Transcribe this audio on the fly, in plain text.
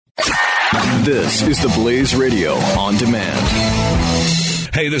This is the Blaze Radio on demand.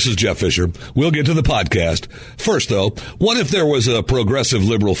 Hey, this is Jeff Fisher. We'll get to the podcast. First, though, what if there was a progressive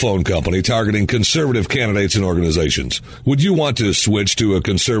liberal phone company targeting conservative candidates and organizations? Would you want to switch to a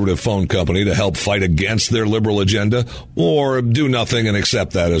conservative phone company to help fight against their liberal agenda, or do nothing and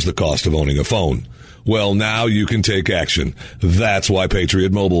accept that as the cost of owning a phone? Well, now you can take action. That's why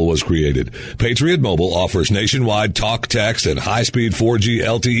Patriot Mobile was created. Patriot Mobile offers nationwide talk, text, and high-speed 4G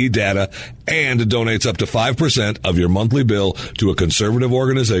LTE data and donates up to 5% of your monthly bill to a conservative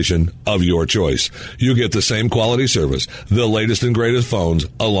organization of your choice. You get the same quality service, the latest and greatest phones,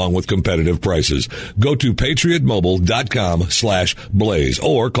 along with competitive prices. Go to patriotmobile.com/blaze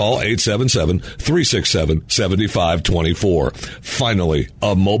or call 877-367-7524. Finally,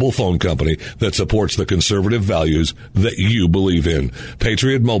 a mobile phone company that supports the conservative values that you believe in.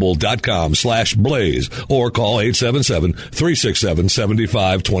 patriotmobile.com/blaze or call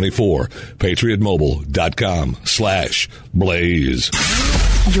 877-367-7524. patriotmobile.com/blaze.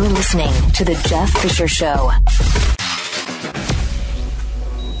 You're listening to The Jeff Fisher Show.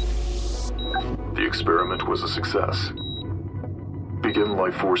 The experiment was a success. Begin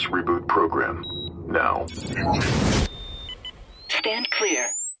Life Force Reboot Program now. Stand clear.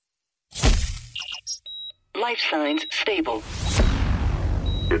 Life signs stable.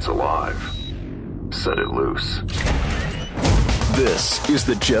 It's alive. Set it loose. This is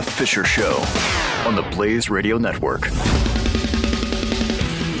the Jeff Fisher Show on the Blaze Radio Network.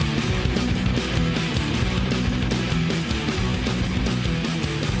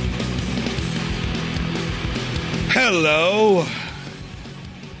 Hello.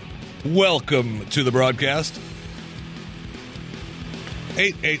 Welcome to the broadcast.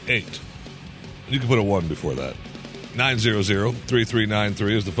 888. You can put a 1 before that.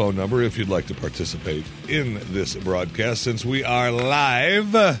 900-3393 is the phone number if you'd like to participate in this broadcast, since we are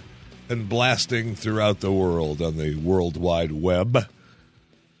live and blasting throughout the world on the World Wide Web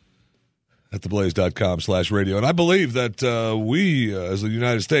at theblaze.com/radio. And I believe that we, as the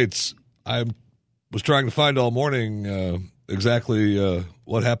United States, I was trying to find all morning exactly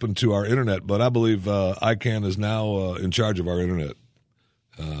what happened to our internet, but I believe ICANN is now in charge of our internet.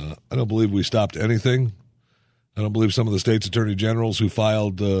 I don't believe we stopped anything. I don't believe some of the state's attorney generals who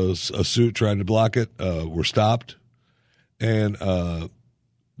filed a suit trying to block it were stopped. And the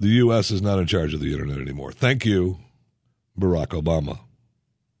U.S. is not in charge of the internet anymore. Thank you, Barack Obama.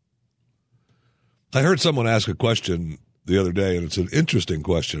 I heard someone ask a question the other day, and it's an interesting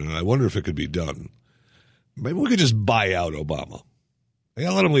question, and I wonder if it could be done. Maybe we could just buy out Obama.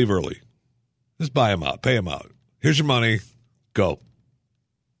 Yeah, let him leave early. Just buy him out. Pay him out. Here's your money. Go.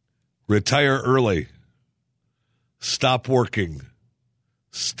 Retire early. Stop working.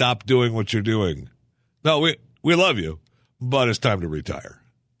 Stop doing what you're doing. No, we love you, but it's time to retire.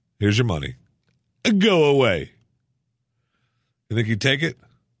 Here's your money. Go away. You think he'd take it?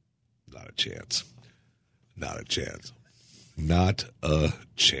 Not a chance. Not a chance. Not a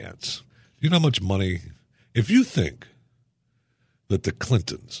chance. You know how much money? If you think that the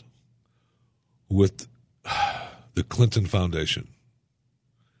Clintons, with the Clinton Foundation,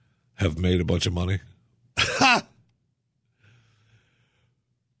 have made a bunch of money,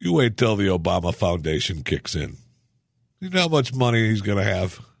 you wait till the Obama Foundation kicks in. You know how much money he's going to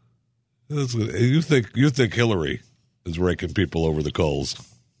have? You think Hillary is raking people over the coals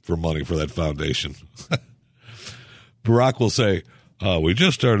for money for that foundation? Barack will say, we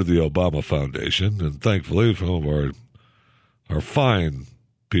just started the Obama Foundation, and thankfully some of our fine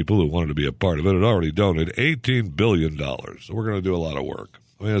people who wanted to be a part of it had already donated $18 billion. So we're going to do a lot of work.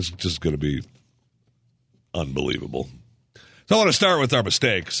 I mean, it's just going to be unbelievable. So I want to start with our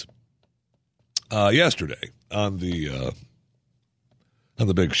mistakes. Yesterday on the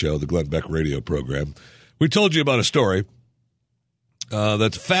big show, the Glenn Beck radio program, we told you about a story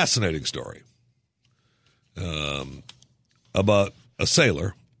that's a fascinating story about a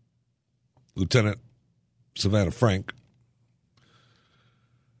sailor, Lieutenant Savannah Frank,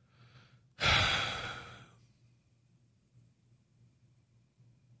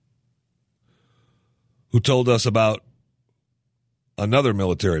 who told us about another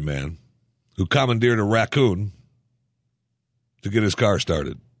military man who commandeered a raccoon to get his car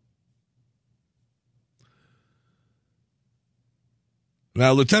started.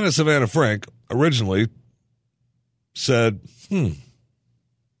 Now, Lieutenant Savannah Frank originally said, I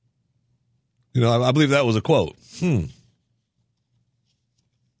believe that was a quote.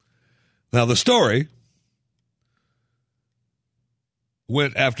 Now, the story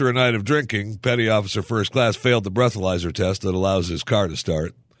went after a night of drinking. Petty Officer First Class failed the breathalyzer test that allows his car to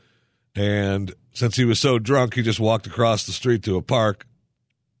start. And since he was so drunk, he just walked across the street to a park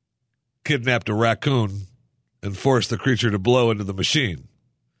kidnapped a raccoon and forced the creature to blow into the machine.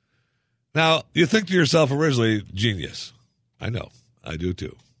 Now, you think to yourself originally, genius. I know. I do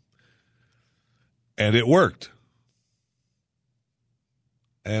too. And it worked.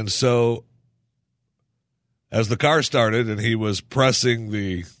 And so, as the car started and he was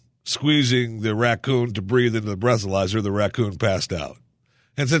squeezing the raccoon to breathe into the breathalyzer, the raccoon passed out.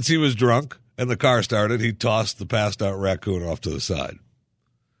 And since he was drunk and the car started, he tossed the passed out raccoon off to the side.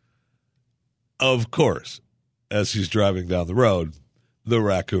 Of course, as he's driving down the road, the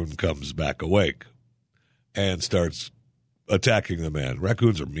raccoon comes back awake and starts attacking the man.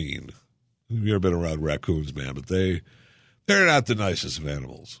 Raccoons are mean. You've ever been around raccoons, man, but they're not the nicest of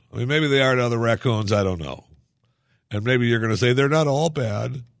animals. I mean, maybe they are to other raccoons, I don't know. And maybe you're going to say they're not all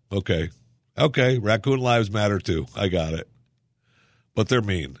bad. Okay, raccoon lives matter too. I got it. But they're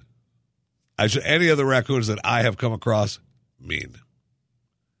mean. Any of the raccoons that I have come across, mean.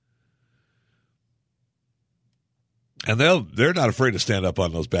 And they're not afraid to stand up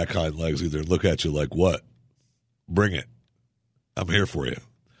on those back hind legs either and look at you like, what? Bring it. I'm here for you.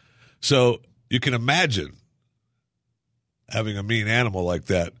 So you can imagine having a mean animal like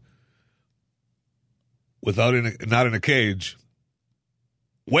that not in a cage,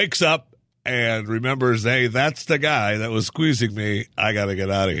 wakes up and remembers, hey, that's the guy that was squeezing me. I got to get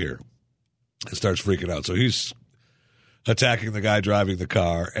out of here. And starts freaking out. So he's attacking the guy driving the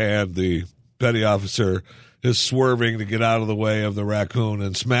car, and the petty officer is swerving to get out of the way of the raccoon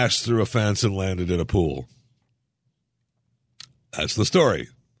and smashed through a fence and landed in a pool. That's the story.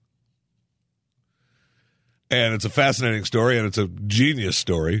 And it's a fascinating story, and it's a genius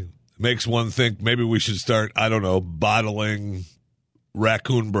story. It makes one think maybe we should start, I don't know, bottling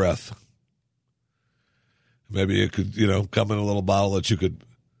raccoon breath. Maybe it could, come in a little bottle that you could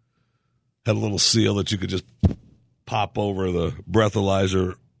have a little seal that you could just pop over the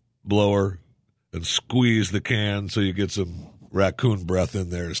breathalyzer blower and squeeze the can so you get some raccoon breath in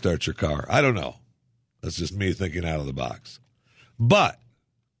there to start your car. I don't know. That's just me thinking out of the box. But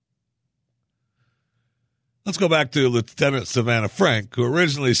let's go back to Lieutenant Savannah Frank, who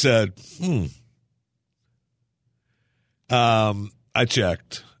originally said, I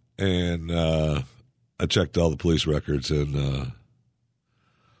checked, and I checked all the police records, and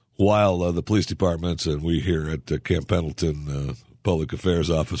while the police departments and we here at Camp Pendleton Public Affairs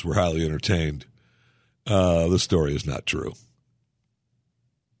Office were highly entertained, the story is not true.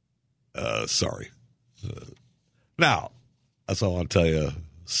 Sorry. Now, that's all I want to tell you.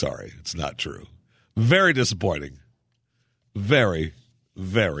 Sorry, it's not true. Very disappointing. Very,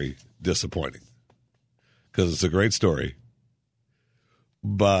 very disappointing. Because it's a great story.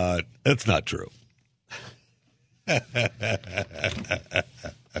 But it's not true.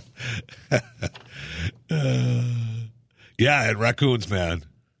 Yeah, and raccoons, man,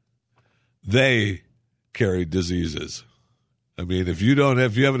 they carry diseases. I mean, if you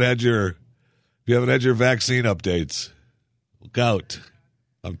haven't had your vaccine updates, look out.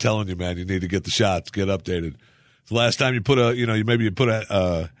 I'm telling you, man, you need to get the shots, get updated. The last time you put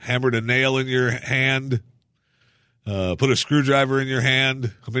hammered a nail in your hand, put a screwdriver in your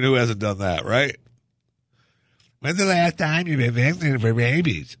hand. I mean, who hasn't done that, right? When's the last time you've been vaccinated for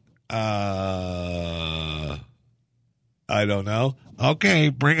rabies? I don't know. Okay,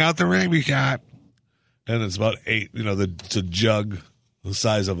 bring out the rabies shot. And it's about 8, it's a jug the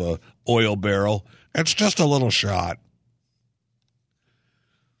size of a oil barrel. It's just a little shot.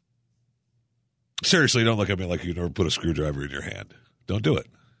 Seriously, don't look at me like you never put a screwdriver in your hand. Don't do it.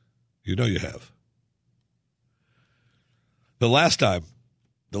 You know you have. The last time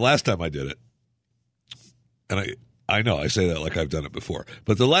I did it, and I know I say that like I've done it before,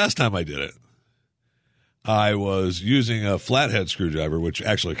 but the last time I did it, I was using a flathead screwdriver, which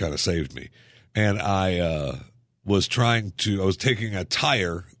actually kind of saved me. And I was taking a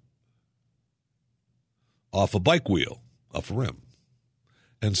tire off a bike wheel, off a rim.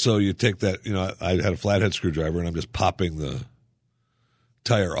 And so you take that, I had a flathead screwdriver, and I'm just popping the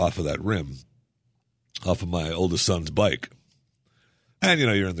tire off of that rim, off of my oldest son's bike. And,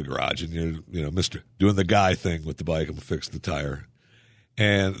 you're in the garage, and you're, doing the guy thing with the bike. I'm going to fix the tire.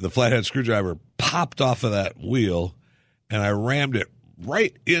 And the flathead screwdriver popped off of that wheel, and I rammed it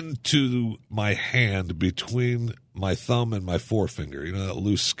right into my hand between my thumb and my forefinger. That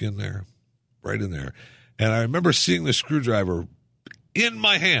loose skin there? Right in there. And I remember seeing the screwdriver in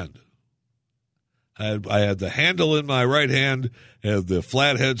my hand. I had the handle in my right hand and the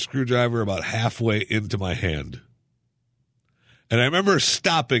flathead screwdriver about halfway into my hand. And I remember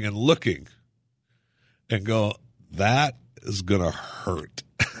stopping and looking and go, that is going to hurt.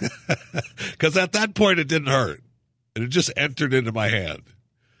 Because at that point it didn't hurt. And it just entered into my hand.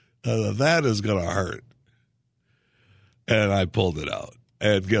 That is going to hurt. And I pulled it out.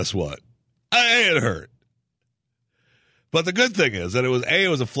 And guess what? It hurt. But the good thing is that it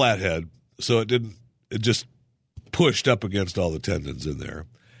was a flathead, so it just pushed up against all the tendons in there.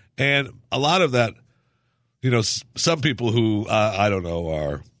 And a lot of that, some people who, I don't know,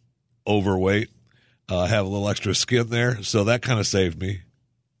 are overweight, have a little extra skin there, so that kind of saved me.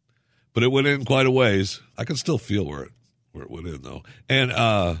 But it went in quite a ways. I can still feel where it went in, though.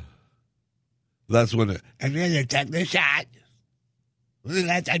 And that's when and then they took the shot.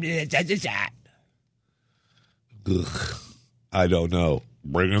 Ugh, I don't know.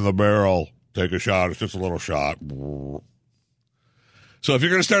 Bring in the barrel. Take a shot. It's just a little shot. So if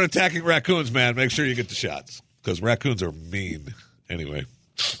you're going to start attacking raccoons, man, make sure you get the shots because raccoons are mean. Anyway,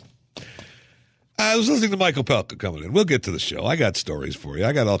 I was listening to Michael Pelka coming in. We'll get to the show. I got stories for you.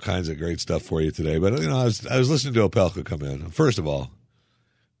 I got all kinds of great stuff for you today. But I was listening to Opelka come in. First of all,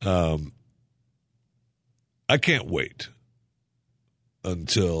 I can't wait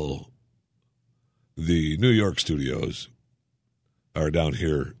until the New York studios are down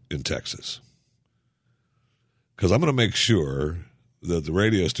here in Texas. Because I'm going to make sure that the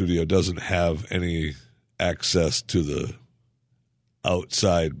radio studio doesn't have any access to the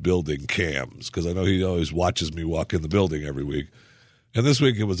outside building cams. Because I know he always watches me walk in the building every week. And this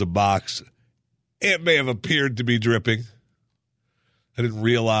week it was a box. It may have appeared to be dripping. I didn't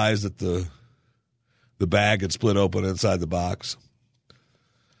realize that the bag had split open inside the box.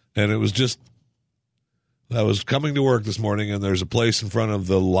 And it was just, I was coming to work this morning, and there's a place in front of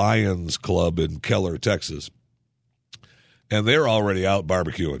the Lions Club in Keller, Texas. And they're already out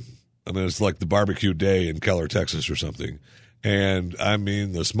barbecuing. I mean, it's like the barbecue day in Keller, Texas or something. And, I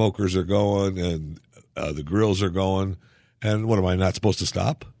mean, the smokers are going, and the grills are going. And what, am I not supposed to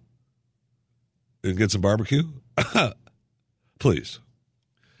stop and get some barbecue? Please.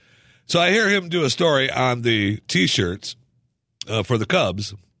 So I hear him do a story on the T-shirts for the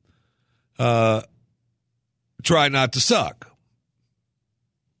Cubs. Try not to suck.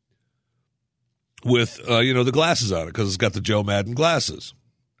 With, the glasses on it, because it's got the Joe Madden glasses.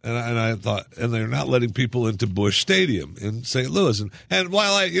 And I thought, and they're not letting people into Busch Stadium in St. Louis. And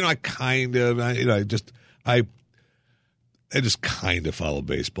while I just kind of follow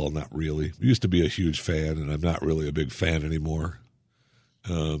baseball, not really. I used to be a huge fan, and I'm not really a big fan anymore.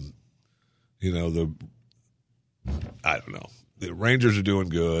 I don't know. The Rangers are doing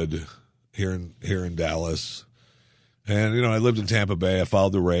good here in Dallas. And, I lived in Tampa Bay. I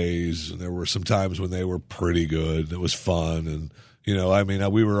followed the Rays, and there were some times when they were pretty good. It was fun. And,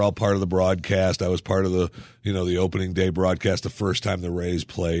 we were all part of the broadcast. I was part of the opening day broadcast the first time the Rays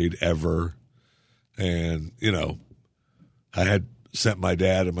played ever. And, I had sent my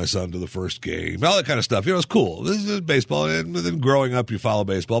dad and my son to the first game, all that kind of stuff. It was cool. This is baseball. And then growing up, you follow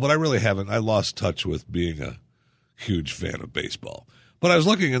baseball. But I really haven't. I lost touch with being a huge fan of baseball. But I was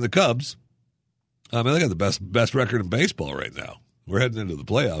looking at the Cubs. I mean, they got the best record in baseball right now. We're heading into the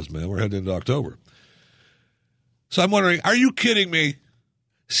playoffs, man. We're heading into October. So I'm wondering, are you kidding me?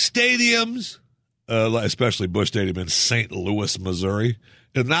 Stadiums, especially Busch Stadium in St. Louis, Missouri,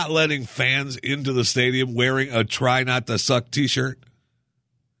 is not letting fans into the stadium wearing a Try Not to Suck T-shirt?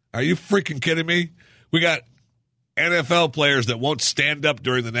 Are you freaking kidding me? We got NFL players that won't stand up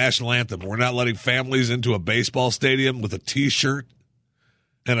during the national anthem. We're not letting families into a baseball stadium with a T-shirt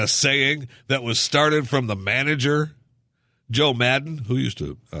and a saying that was started from the manager, Joe Madden, who used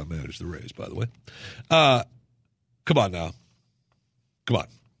to manage the Rays, by the way. Come on now. Come on.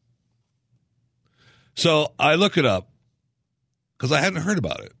 So I look it up because I hadn't heard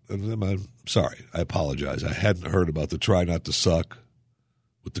about it. And I'm sorry. I apologize. I hadn't heard about the Try Not to Suck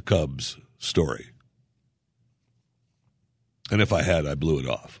with the Cubs story. And if I had, I blew it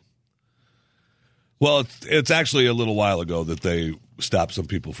off. Well, it's actually a little while ago that they stopped some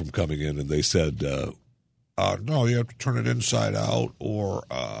people from coming in, and they said, no, you have to turn it inside out or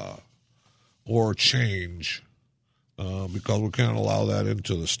change because we can't allow that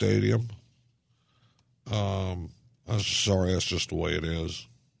into the stadium. I'm sorry, that's just the way it is.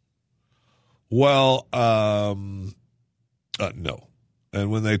 Well, no. And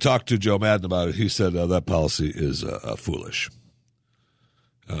when they talked to Joe Madden about it, he said that policy is foolish.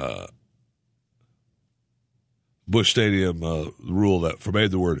 Busch Stadium rule that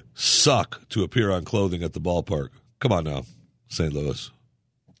forbade the word suck to appear on clothing at the ballpark. Come on now, St. Louis.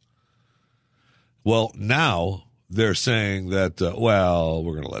 Well, now they're saying that,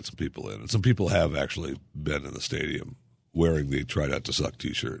 we're going to let some people in. And some people have actually been in the stadium wearing the Try Not to Suck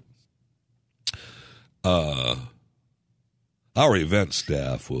T-shirt. Our event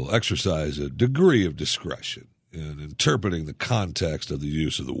staff will exercise a degree of discretion and interpreting the context of the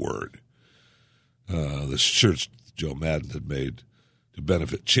use of the word. The shirts Joe Madden had made to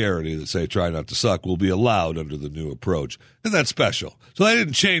benefit charity that say try not to suck will be allowed under the new approach. And that's special. So they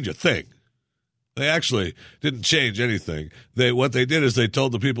didn't change a thing. They actually didn't change anything. What they did is they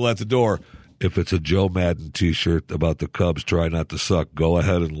told the people at the door, if it's a Joe Madden T-shirt about the Cubs try not to suck, go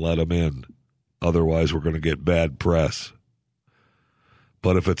ahead and let them in. Otherwise, we're going to get bad press.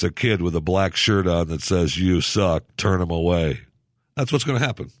 But if it's a kid with a black shirt on that says you suck, turn them away. That's what's going to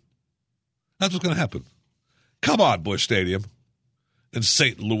happen. That's what's going to happen. Come on, Busch Stadium in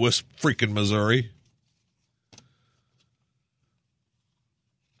St. Louis, freaking Missouri.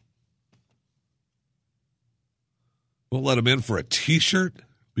 Won't let him in for a T-shirt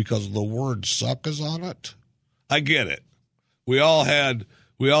because the word suck is on it. I get it. We all had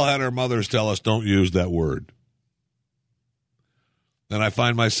our mothers tell us don't use that word. And I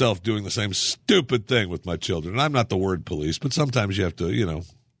find myself doing the same stupid thing with my children. And I'm not the word police, but sometimes you have to, you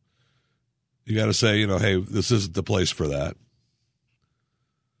got to say, hey, this isn't the place for that.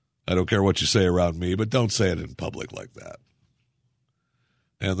 I don't care what you say around me, but don't say it in public like that.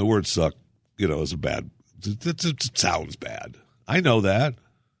 And the word suck, is a bad, it sounds bad. I know that.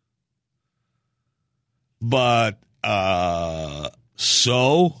 But,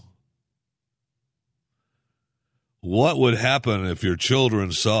 so what would happen if your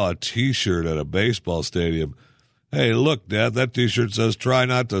children saw a T-shirt at a baseball stadium? Hey, look, Dad, that T-shirt says try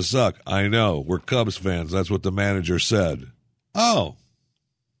not to suck. I know. We're Cubs fans. That's what the manager said. Oh.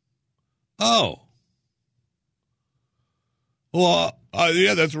 Well,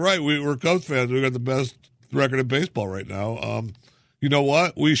 yeah, that's right. We're Cubs fans. We got the best record in baseball right now. You know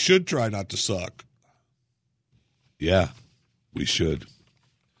what? We should try not to suck. Yeah, we should.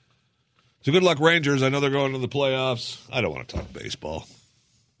 So good luck, Rangers. I know they're going to the playoffs. I don't want to talk baseball.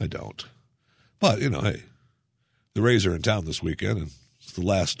 I don't. But, hey, the Rays are in town this weekend, and it's the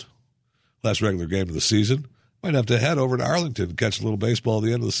last regular game of the season. Might have to head over to Arlington and catch a little baseball at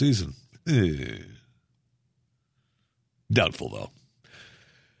the end of the season. Doubtful, though.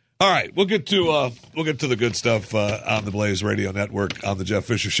 All right, we'll get to the good stuff on the Blaze Radio Network on the Jeff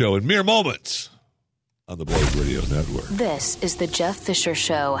Fisher Show in mere moments on the Blaze Radio Network. This is the Jeff Fisher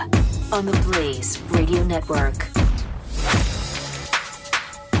Show on the Blaze Radio Network.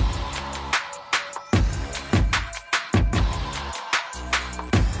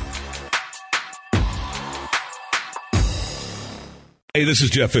 Hey, this is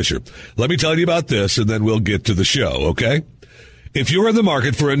Jeff Fisher. Let me tell you about this, and then we'll get to the show, okay? If you're in the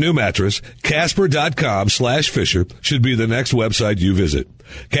market for a new mattress, Casper.com/Fisher should be the next website you visit.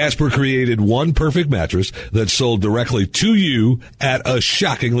 Casper created one perfect mattress that's sold directly to you at a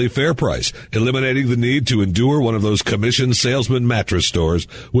shockingly fair price, eliminating the need to endure one of those commission salesman mattress stores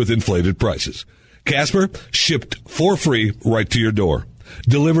with inflated prices. Casper shipped for free right to your door.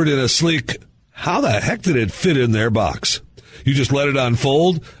 Delivered in a sleek, how the heck did it fit in their box? You just let it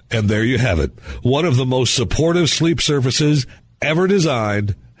unfold, and there you have it. One of the most supportive sleep surfaces ever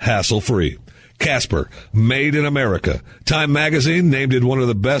designed, hassle-free. Casper, made in America. Time magazine named it one of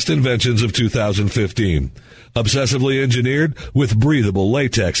the best inventions of 2015. Obsessively engineered with breathable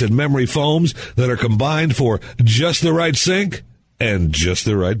latex and memory foams that are combined for just the right sink and just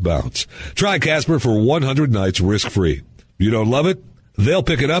the right bounce. Try Casper for 100 nights risk-free. You don't love it? They'll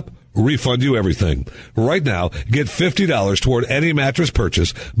pick it up, refund you everything. Right now, get $50 toward any mattress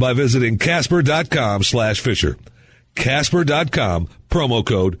purchase by visiting Casper.com/Fisher. Casper.com, promo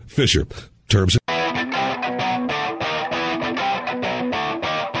code Fisher. Terms.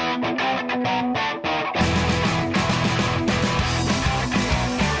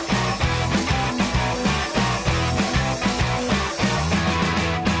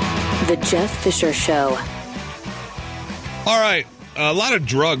 The Jeff Fisher Show. All right. A lot of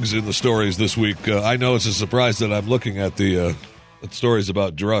drugs in the stories this week. I know it's a surprise that I'm looking at the stories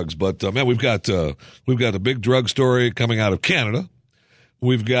about drugs, but man, we've got a big drug story coming out of Canada.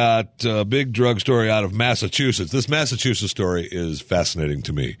 We've got a big drug story out of Massachusetts. This Massachusetts story is fascinating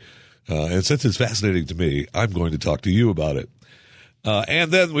to me, and since it's fascinating to me, I'm going to talk to you about it.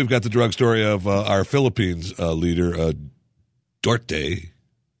 And then we've got the drug story of our Philippines leader, Duterte.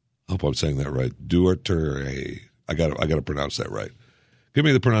 I hope I'm saying that right. Duterte. I got to pronounce that right. Give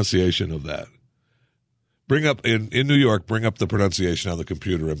me the pronunciation of that. Bring up in New York. Bring up the pronunciation on the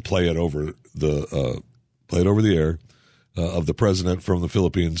computer and play it over the air of the president from the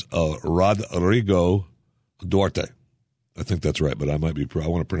Philippines, Rodrigo Duterte. I think that's right, but I want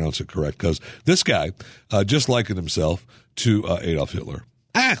to pronounce it correct because this guy just likened himself to Adolf Hitler.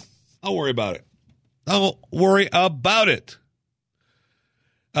 Don't worry about it. Don't worry about it.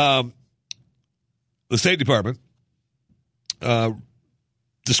 the State Department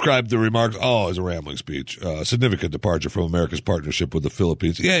described the remarks, as a rambling speech. Significant departure from America's partnership with the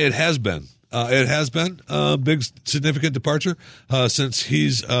Philippines. Yeah, it has been. It has been a big, significant departure since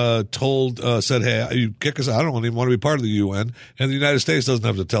he's said, hey, you kick us out. I don't even want to be part of the UN. And the United States doesn't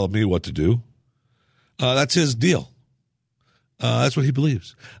have to tell me what to do. That's his deal. That's what he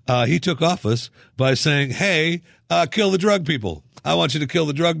believes. He took office by saying, hey, kill the drug people. I want you to kill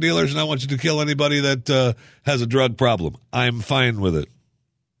the drug dealers, and I want you to kill anybody that has a drug problem. I'm fine with it.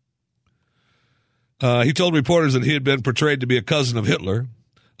 He told reporters that he had been portrayed to be a cousin of Hitler,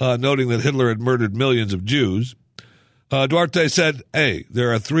 noting that Hitler had murdered millions of Jews. Duarte said, hey,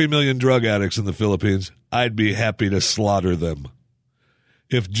 there are 3 million drug addicts in the Philippines. I'd be happy to slaughter them.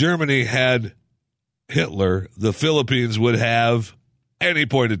 If Germany had Hitler, the Philippines would have, and he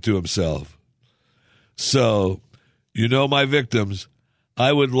pointed to himself. So, you know my victims.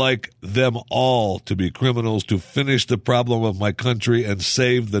 I would like them all to be criminals to finish the problem of my country and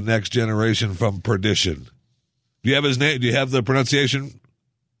save the next generation from perdition. Do you have his name? Do you have the pronunciation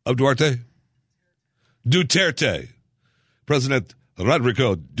of Duarte? Duterte. President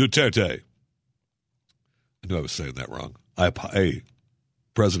Rodrigo Duterte. I knew I was saying that wrong.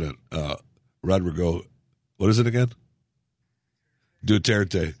 President Rodrigo, what is it again?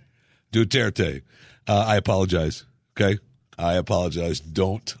 Duterte. I apologize. Okay? I apologize.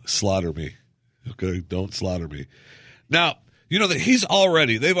 Don't slaughter me. Okay? Don't slaughter me. Now, you know that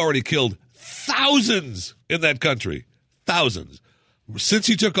they've already killed thousands in that country. Thousands. Since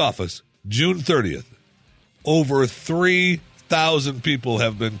he took office, June 30th, over 3,000 people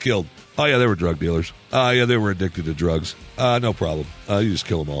have been killed. Oh, yeah, they were drug dealers. Yeah, they were addicted to drugs. No problem. You just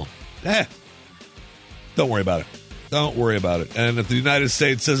kill them all. Don't worry about it. Don't worry about it. And if the United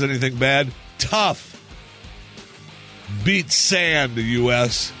States says anything bad, tough. Beat sand, the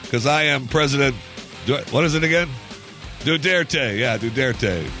U.S., because I am President, what is it again? Duterte. Yeah,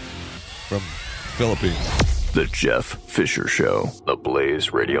 Duterte from Philippines. The Jeff Fisher Show, the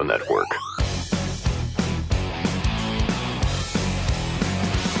Blaze Radio Network.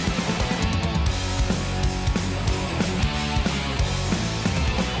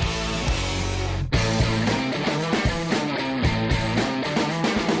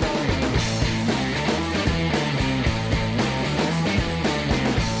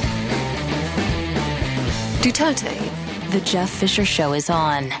 Duterte. The Jeff Fisher Show is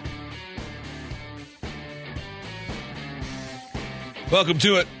on. Welcome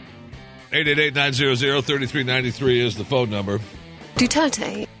to it. 888-900-3393 is the phone number.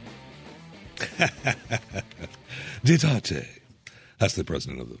 Duterte. Duterte. That's the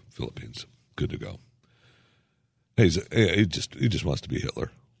president of the Philippines. Good to go. He just wants to be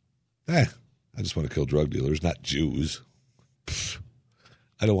Hitler. I just want to kill drug dealers, not Jews.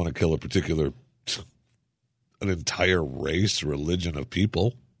 I don't want to kill an entire race, religion of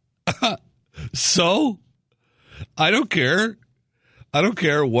people. So, I don't care. I don't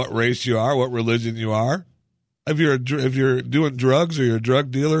care what race you are, what religion you are. If you're doing drugs or you're a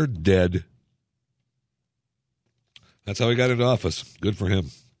drug dealer, dead. That's how he got into office. Good for him.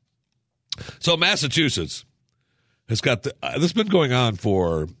 So Massachusetts has got this has been going on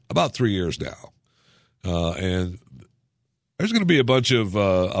for about 3 years now, and there's going to be a bunch of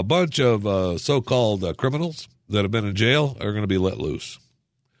so-called criminals that have been in jail are going to be let loose.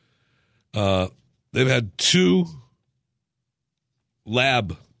 They've had 2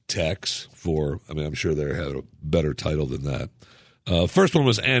 lab techs I'm sure they had a better title than that. First one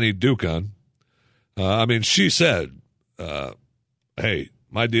was Annie Dukan. She said, hey,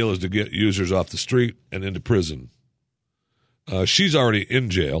 my deal is to get users off the street and into prison. She's already in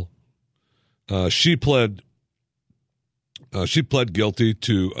jail. She pled guilty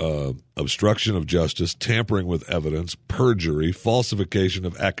to obstruction of justice, tampering with evidence, perjury, falsification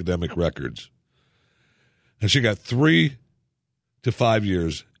of academic records. And she got 3 to 5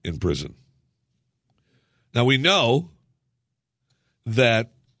 years in prison. Now, we know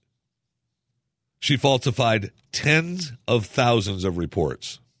that she falsified tens of thousands of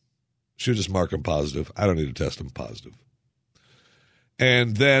reports. She'll just mark them positive. I don't need to test them positive.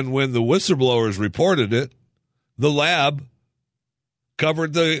 And then when the whistleblowers reported it, the lab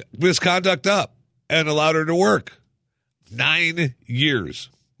covered the misconduct up and allowed her to work. 9 years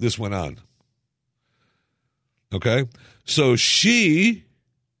this went on. Okay? So she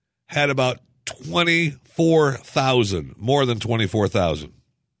had about 24,000, more than 24,000.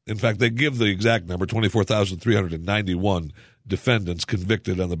 In fact, they give the exact number, 24,391 defendants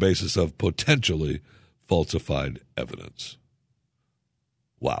convicted on the basis of potentially falsified evidence.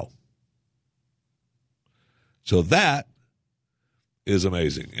 Wow. So that is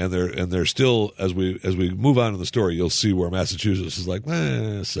amazing, and they're still, as we move on in the story, you'll see where Massachusetts is like,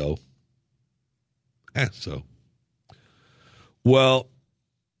 so. Well,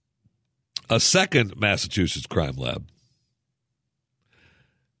 a second Massachusetts crime lab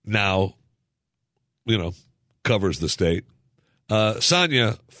now, covers the state.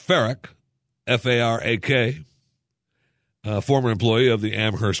 Sonia Farak, Farak, former employee of the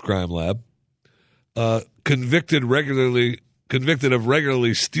Amherst Crime Lab, convicted of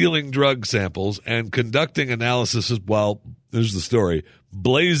regularly stealing drug samples and conducting analysis while, there's the story,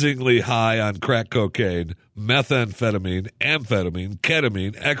 blazingly high on crack cocaine, methamphetamine, amphetamine,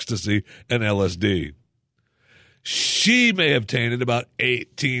 ketamine, ecstasy, and LSD. She may have tainted about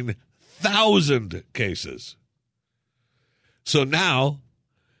 18,000 cases. So now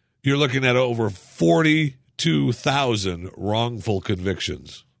you're looking at over 42,000 wrongful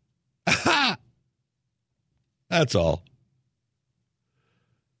convictions. That's all.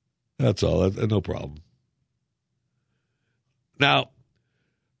 No problem. Now,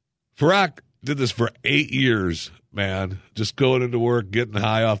 Farak did this for 8 years, man. Just going into work, getting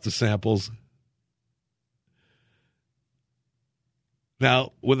high off the samples.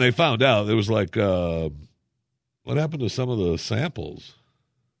 Now, when they found out, it was like, what happened to some of the samples?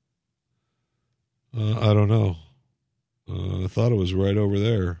 I don't know. I thought it was right over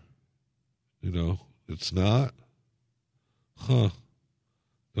there. It's not. Huh.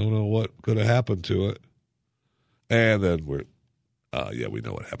 Don't know what could have happened to it. And then we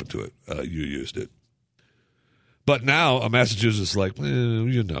know what happened to it. You used it. But now Massachusetts is like,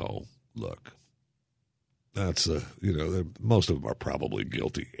 look, that's, most of them are probably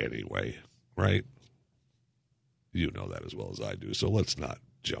guilty anyway, right? You know that as well as I do. So let's not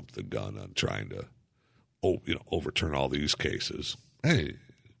jump the gun on trying to, overturn all these cases. Hey.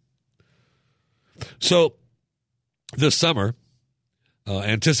 So this summer,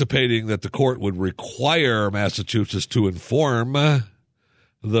 anticipating that the court would require Massachusetts to inform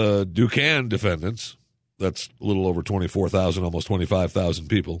the Duquesne defendants, that's a little over 24,000, almost 25,000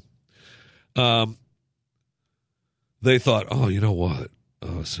 people, they thought, you know what?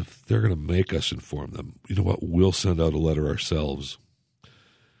 So if they're going to make us inform them, you know what? We'll send out a letter ourselves.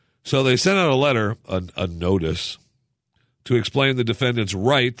 So they sent out a letter, a notice, to explain the defendants'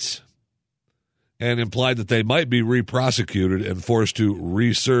 rights and implied that they might be re-prosecuted and forced to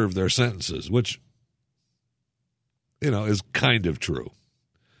re-serve their sentences, which, is kind of true.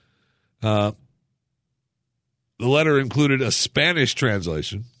 The letter included a Spanish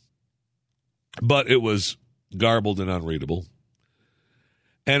translation, but it was garbled and unreadable.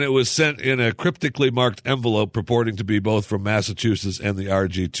 And it was sent in a cryptically marked envelope purporting to be both from Massachusetts and the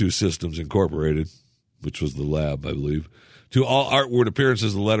RG2 Systems Incorporated, which was the lab, I believe. To all outward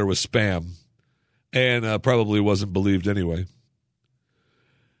appearances, the letter was spam and probably wasn't believed anyway.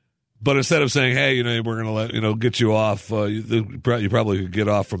 But instead of saying, hey, we're going to get you off, you probably could get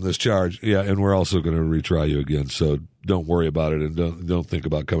off from this charge. Yeah, and we're also going to retry you again. So don't worry about it and don't think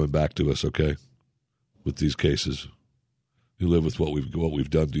about coming back to us, okay, with these cases. You live with what we've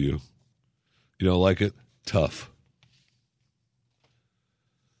done to you. You don't like it? Tough.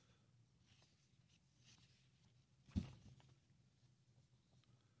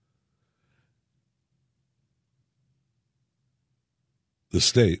 The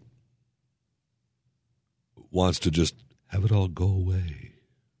state wants to just have it all go away.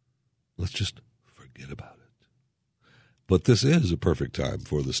 Let's just forget about it. But this is a perfect time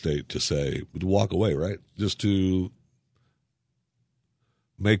for the state to say, to walk away, right? Just to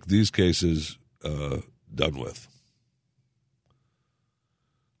make these cases done with.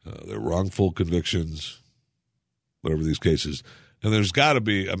 They're wrongful convictions, whatever these cases. And there's got to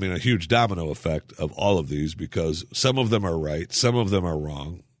be, a huge domino effect of all of these because some of them are right, some of them are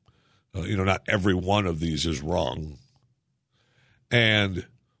wrong. Not every one of these is wrong. And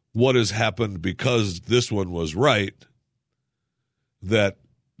what has happened because this one was right, that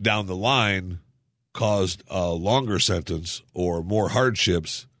down the line caused a longer sentence or more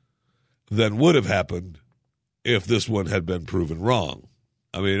hardships than would have happened if this one had been proven wrong.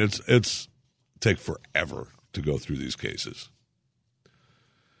 It's take forever to go through these cases.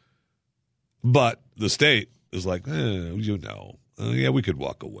 But the state is like, yeah, we could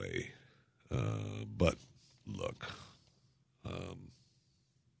walk away. But look,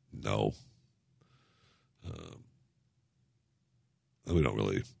 no. We don't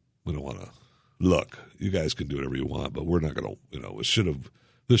want to. Look, you guys can do whatever you want, but we're not going to,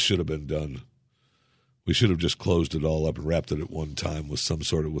 this should have been done. We should have just closed it all up and wrapped it at one time with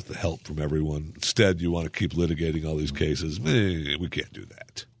the help from everyone. Instead, you want to keep litigating all these cases. We can't do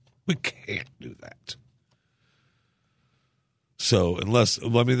that. We can't do that. So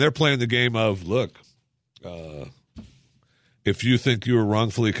they're playing the game of, look, if you think you were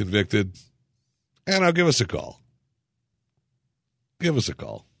wrongfully convicted, and I'll give us a call. Give us a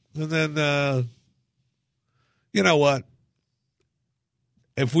call. And then, you know what?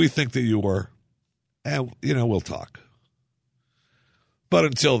 If we think that you were, we'll talk. But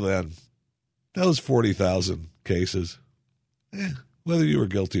until then, those 40,000 cases, whether you were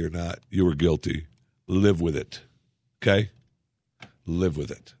guilty or not, you were guilty. Live with it. Okay? Live with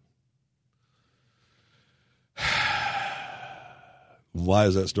it. Why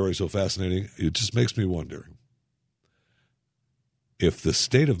is that story so fascinating? It just makes me wonder if the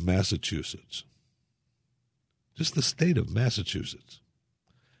state of Massachusetts, just the state of Massachusetts,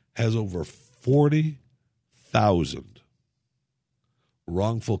 has over 40,000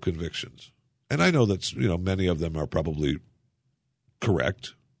 wrongful convictions. And I know that, many of them are probably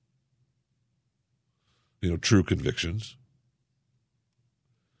correct, true convictions.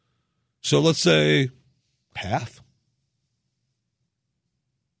 So let's say half,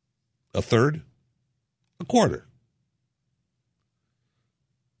 a third, a quarter,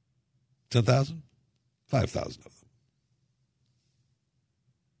 10,000, 5,000 of them.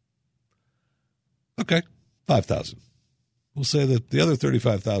 Okay, 5,000. We'll say that the other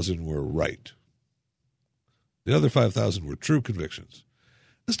 35,000 were right. The other 5,000 were true convictions.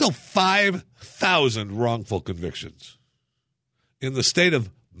 There's still 5,000 wrongful convictions in the state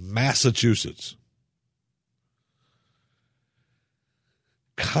of Massachusetts.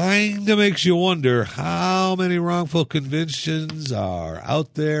 Kind of makes you wonder how many wrongful convictions are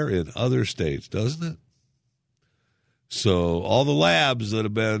out there in other states, doesn't it? So all the labs that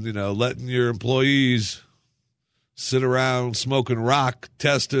have been, letting your employees sit around smoking rock,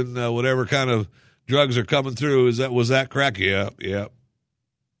 testing whatever kind of drugs are coming through, was that crack? Yeah.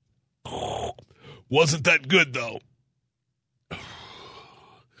 Wasn't that good, though.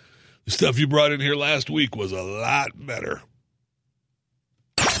 The stuff you brought in here last week was a lot better.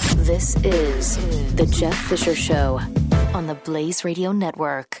 This is the Jeff Fisher Show on the Blaze Radio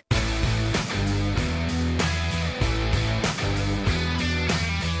Network.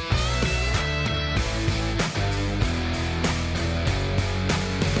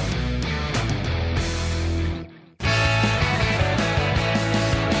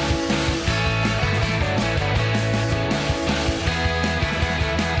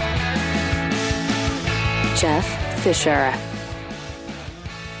 Jeff Fisher.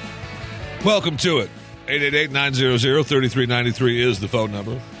 Welcome to it. 888-900-3393 is the phone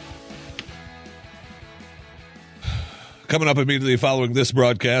number. Coming up immediately following this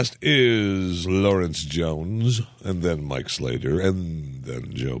broadcast is Lawrence Jones, and then Mike Slater, and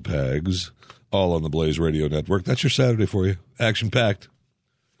then Joe Pags, all on the Blaze Radio Network. That's your Saturday for you. Action-packed.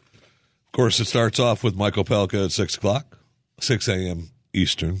 Of course, it starts off with Michael Pelka at 6 o'clock, 6 a.m.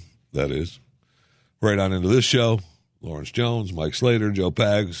 Eastern, that is. Right on into this show, Lawrence Jones, Mike Slater, Joe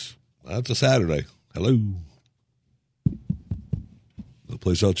Pags. That's a Saturday. Hello. The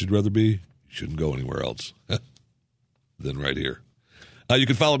place else you'd rather be? You shouldn't go anywhere else than right here. You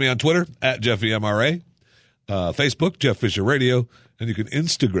can follow me on Twitter at JeffyMRA, Facebook, Jeff Fisher Radio, and you can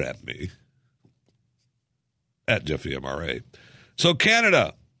Instagram me at JeffyMRA. So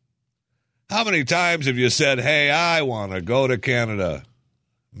Canada. How many times have you said, hey, I want to go to Canada?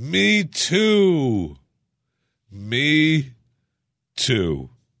 Me too. Me too.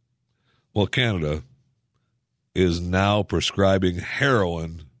 Well, Canada is now prescribing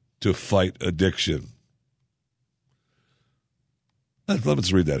heroin to fight addiction.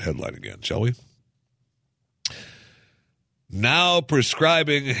 Let's read that headline again, shall we? Now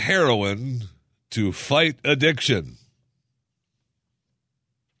prescribing heroin to fight addiction.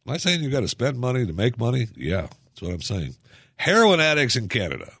 Am I saying you got to spend money to make money? Yeah, that's what I'm saying. Heroin addicts in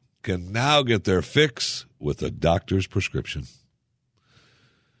Canada can now get their fix with a doctor's prescription.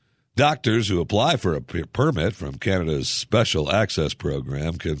 Doctors who apply for a permit from Canada's Special Access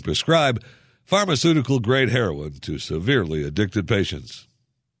Program can prescribe pharmaceutical-grade heroin to severely addicted patients.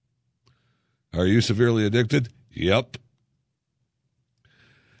 Are you severely addicted? Yep.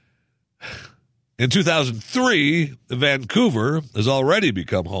 In 2003, Vancouver has already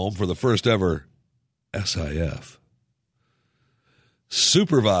become home for the first ever SIF,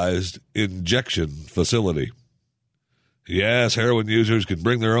 Supervised Injection Facility. Yes, heroin users can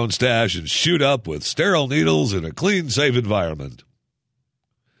bring their own stash and shoot up with sterile needles in a clean, safe environment.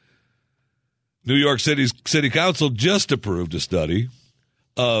 New York City's City Council just approved a study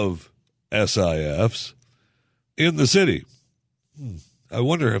of SIFs in the city. I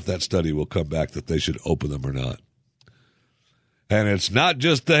wonder if that study will come back that they should open them or not. And it's not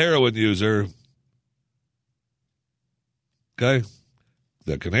just the heroin user. Okay?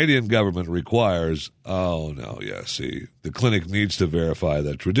 The Canadian government requires, the clinic needs to verify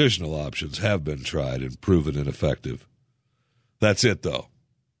that traditional options have been tried and proven ineffective. That's it, though.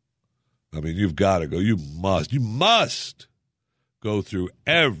 I mean, you've got to go. You must go through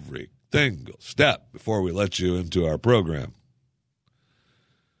every single step before we let you into our program.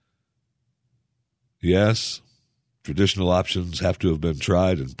 Yes, traditional options have to have been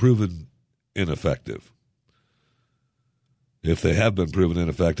tried and proven ineffective. If they have been proven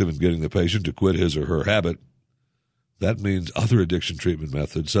ineffective in getting the patient to quit his or her habit, that means other addiction treatment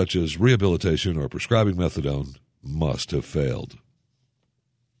methods, such as rehabilitation or prescribing methadone, must have failed.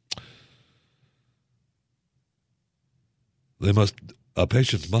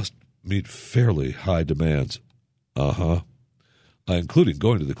 Patients must meet fairly high demands. Including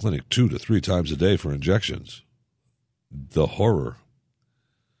going to the clinic 2 to 3 times a day for injections. The horror.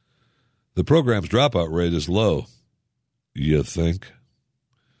 The program's dropout rate is low. You think?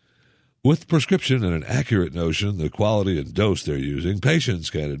 With prescription and an accurate notion of the quality and dose they're using, patients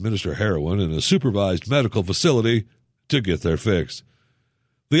can administer heroin in a supervised medical facility to get their fix.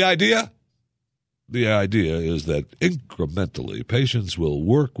 The idea? The idea is that incrementally, patients will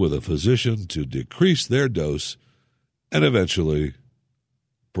work with a physician to decrease their dose and eventually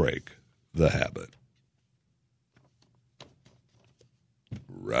break the habit.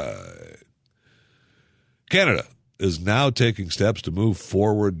 Right. Canada is now taking steps to move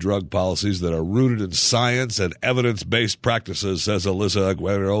forward drug policies that are rooted in science and evidence-based practices, says Alyssa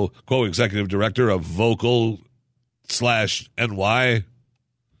Aguero, co-executive director of Vocal/NY,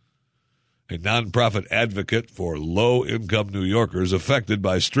 a nonprofit advocate for low-income New Yorkers affected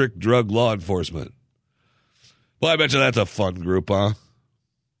by strict drug law enforcement. Well, I bet you that's a fun group, huh?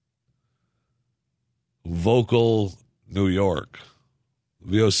 Vocal New York.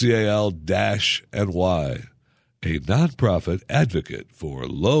 VOCAL-NY. A nonprofit advocate for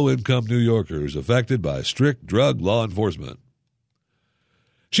low-income New Yorkers affected by strict drug law enforcement.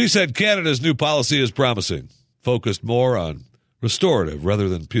 She said Canada's new policy is promising, focused more on restorative rather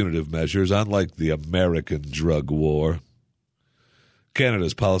than punitive measures, unlike the American drug war.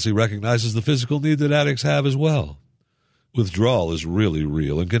 Canada's policy recognizes the physical need that addicts have as well. Withdrawal is really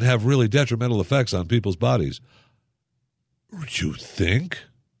real and can have really detrimental effects on people's bodies. You think?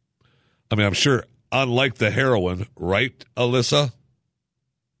 I mean, I'm sure, unlike the heroin, right, Alyssa?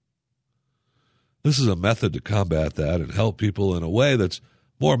 This is a method to combat that and help people in a way that's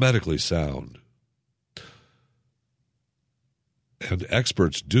more medically sound. And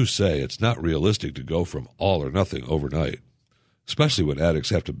experts do say it's not realistic to go from all or nothing overnight, especially when addicts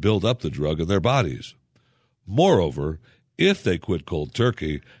have to build up the drug in their bodies. Moreover, if they quit cold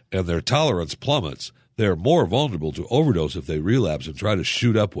turkey and their tolerance plummets, they are more vulnerable to overdose if they relapse and try to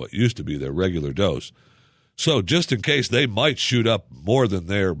shoot up what used to be their regular dose. So just in case they might shoot up more than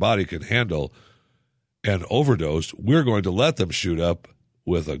their body can handle and overdose, we're going to let them shoot up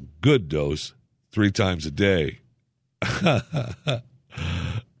with a good dose 3 times a day.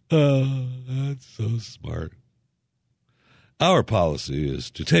 Oh, that's so smart. Our policy is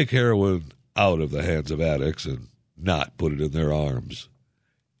to take heroin out of the hands of addicts and not put it in their arms.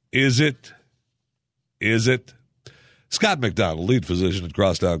 Is it? Is it? Scott McDonald, lead physician at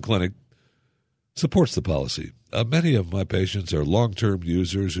Crosstown Clinic, supports the policy. Many of my patients are long-term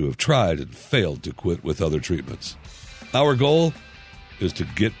users who have tried and failed to quit with other treatments. Our goal is to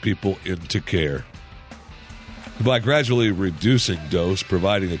get people into care. By gradually reducing dose,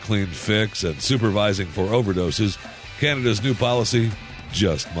 providing a clean fix, and supervising for overdoses, Canada's new policy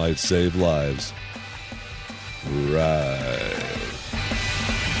just might save lives. Right.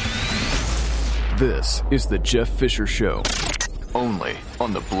 This is the Jeff Fisher Show, only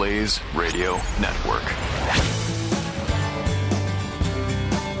on the Blaze Radio Network.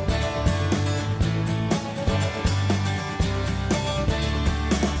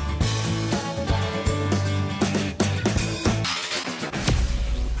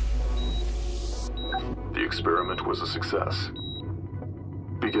 The experiment was a success.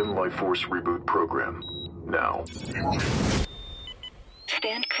 Begin Life Force Reboot Program now.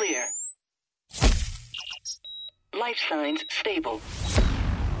 Stand clear. Life signs stable.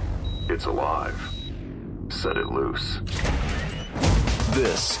 It's alive. Set it loose.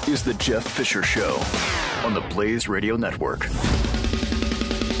 This is the Jeff Fisher Show on the Blaze Radio Network.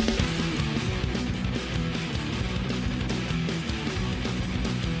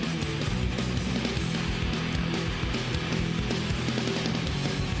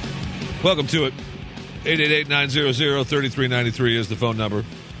 Welcome to it. 888-900-3393 is the phone number.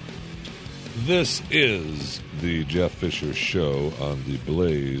 This is the Jeff Fisher Show on the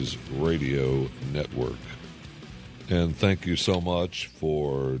Blaze Radio Network. And thank you so much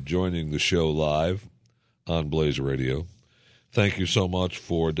for joining the show live on Blaze Radio. Thank you so much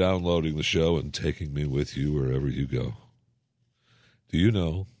for downloading the show and taking me with you wherever you go. Do you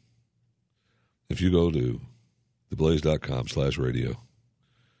know, if you go to theblaze.com/radio,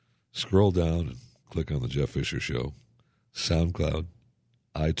 scroll down and click on the Jeff Fisher Show, SoundCloud,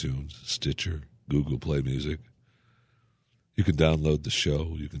 iTunes, Stitcher, Google Play Music. You can download the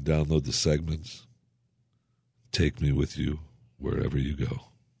show. You can download the segments. Take me with you wherever you go.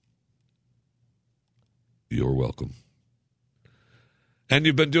 You're welcome. And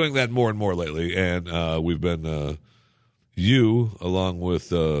you've been doing that more and more lately, and we've been, you, along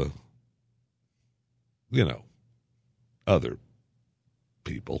with, other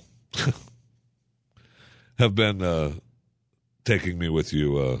people, have been taking me with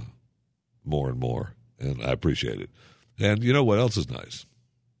you more and more, and I appreciate it. And you know what else is nice?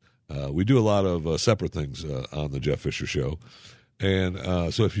 We do a lot of separate things on the Jeff Fisher Show, and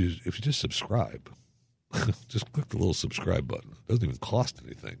so if you just subscribe, just click the little subscribe button. It doesn't even cost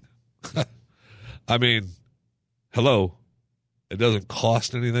anything. I mean, hello, it doesn't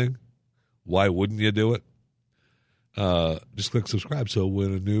cost anything. Why wouldn't you do it? Just click subscribe. So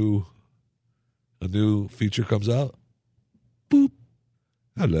when a new feature comes out, boop,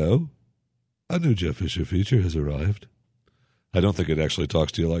 hello, a new Jeff Fisher feature has arrived. I don't think it actually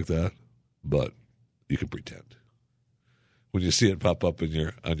talks to you like that, but you can pretend. When you see it pop up on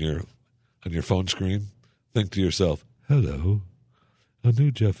your phone screen, think to yourself, hello, a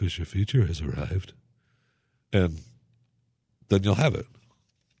new Jeff Fisher feature has arrived. And then you'll have it.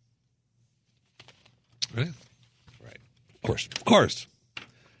 Right? Right. Of course.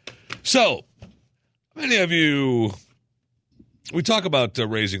 So, many of you, we talk about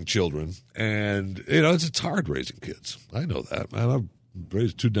raising children, and, it's hard raising kids. I know that. I've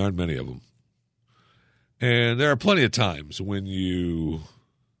raised too darn many of them. And there are plenty of times when you...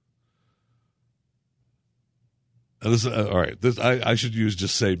 I should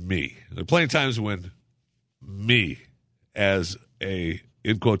just say me. There are plenty of times when me, as a,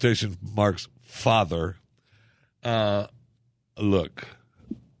 in quotation marks, father, look,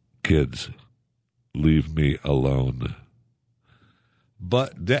 kids, leave me alone.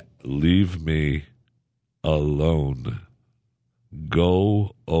 But leave me alone.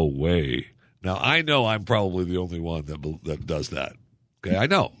 Go away. Now, I know I'm probably the only one that does that. Okay, I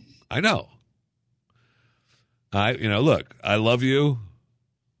know. Look, I love you.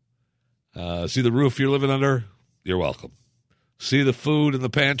 See the roof you're living under? You're welcome. See the food in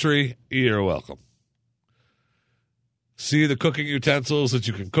the pantry? You're welcome. See the cooking utensils that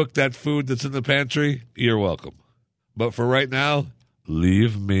you can cook that food that's in the pantry? You're welcome. But for right now,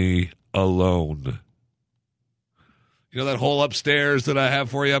 leave me alone. You know that whole upstairs that I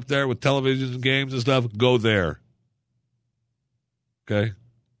have for you up there with televisions and games and stuff? Go there. Okay?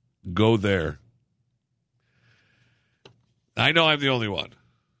 Go there. I know I'm the only one.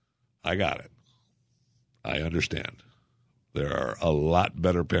 I got it. I understand. There are a lot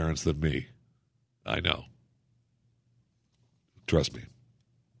better parents than me. I know. Trust me.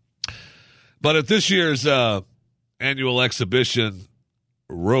 But at this year's annual exhibition,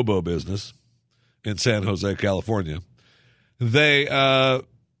 Robo Business, in San Jose, California, they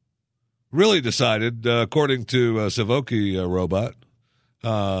really decided, according to Savoki Robot,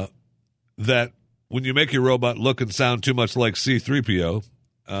 that when you make your robot look and sound too much like C-3PO,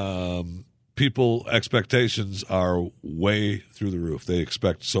 people expectations are way through the roof. They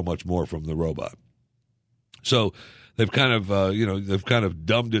expect so much more from the robot. So they've kind of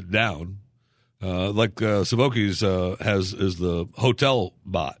dumbed it down. Like Savoki's is the hotel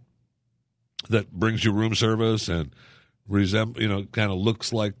bot that brings you room service and kind of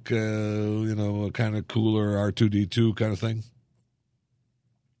looks like a kind of cooler R2D2 kind of thing.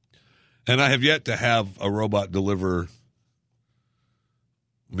 And I have yet to have a robot deliver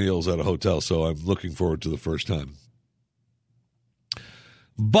meals at a hotel, so I'm looking forward to the first time.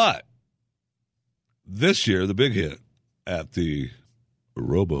 But this year, the big hit at the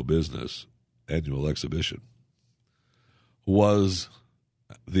Robo Business annual exhibition was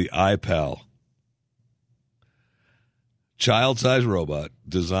the iPal, child-sized robot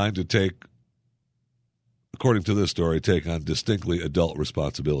designed to take, according to this story, take on distinctly adult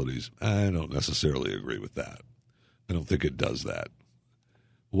responsibilities. I don't necessarily agree with that. I don't think it does that.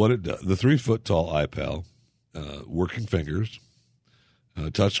 What it does, the 3-foot-tall iPal, working fingers,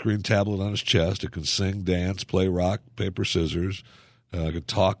 a touchscreen tablet on his chest. It can sing, dance, play rock, paper, scissors. It can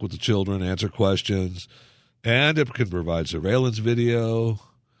talk with the children, answer questions, and it can provide surveillance video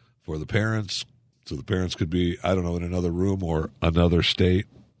for the parents, so the parents could be, in another room or another state.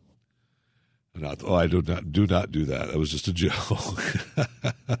 I do not do that. That was just a joke.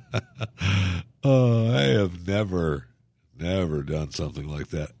 Oh, I have never done something like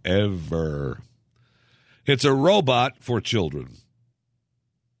that, ever. It's a robot for children,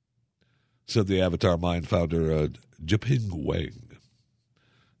 said the Avatar Mind founder, Jiping Wang.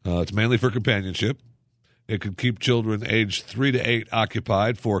 It's mainly for companionship. It could keep children aged 3 to 8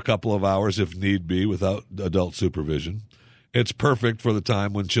 occupied for a couple of hours if need be without adult supervision. It's perfect for the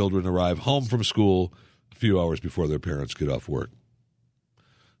time when children arrive home from school a few hours before their parents get off work.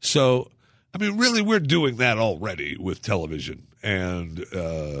 So, I mean, really, we're doing that already with television and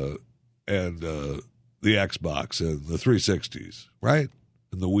the Xbox and the 360s, right?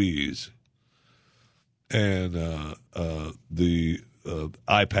 And the Wiis and the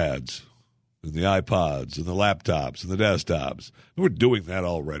iPads and the iPods and the laptops and the desktops. We're doing that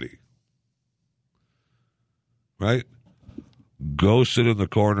already, right? Go sit in the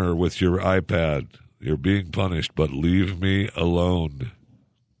corner with your iPad. You're being punished, but leave me alone.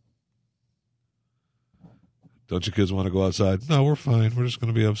 Don't you kids want to go outside? No, we're fine. We're just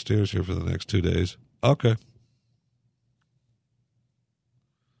going to be upstairs here for the next 2 days. Okay.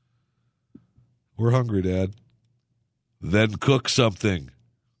 We're hungry, Dad. Then cook something.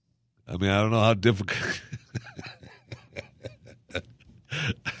 I mean, I don't know how difficult.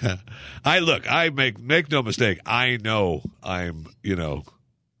 I make no mistake. I know I'm,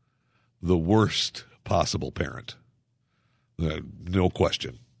 the worst possible parent. No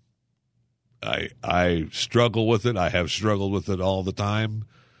question. I struggle with it. I have struggled with it all the time.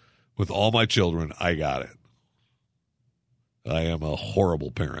 With all my children, I got it. I am a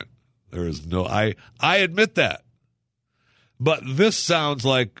horrible parent. There is no, I admit that. But this sounds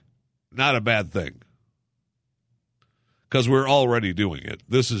like not a bad thing. Because we're already doing it.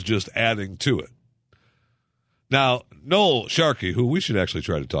 This is just adding to it. Now, Noel Sharkey, who we should actually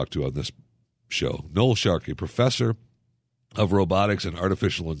try to talk to on this show, Noel Sharkey, professor of robotics and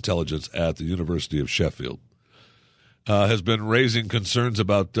artificial intelligence at the University of Sheffield, has been raising concerns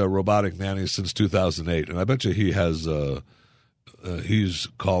about robotic nannies since 2008. And I bet you he has, he's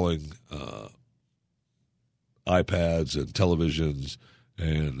calling iPads and televisions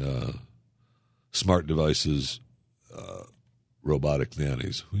and smart devices robotic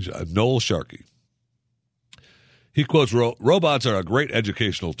nannies. Noel Sharkey. He quotes, robots are a great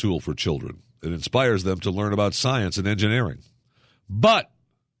educational tool for children. It inspires them to learn about science and engineering. But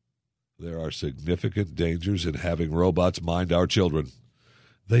there are significant dangers in having robots mind our children.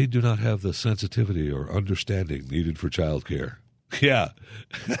 They do not have the sensitivity or understanding needed for childcare. Yeah.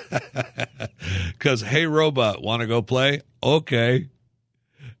 Because, hey, robot, want to go play? Okay.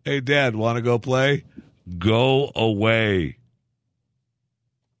 Hey, Dad, want to go play? Go away.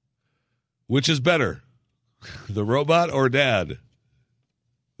 Which is better, the robot or Dad?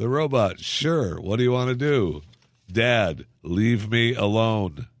 The robot, sure. What do you want to do? Dad, leave me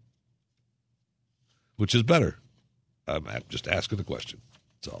alone. Which is better? I'm just asking a question.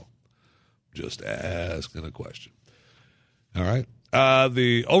 That's all. Just asking a question. All right.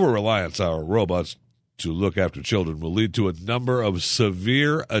 The over-reliance on our robots to look after children will lead to a number of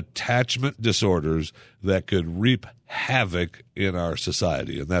severe attachment disorders that could reap havoc in our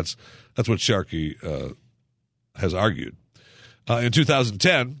society. And that's what Sharkey has argued. In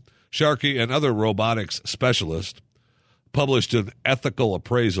 2010, Sharkey and other robotics specialists published an ethical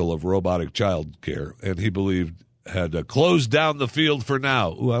appraisal of robotic child care, and he believed had closed down the field for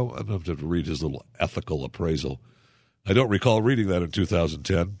now. Ooh, I don't have to read his little ethical appraisal. I don't recall reading that in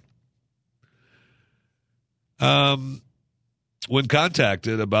 2010. When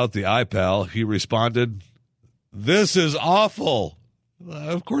contacted about the iPal, he responded, "This is awful."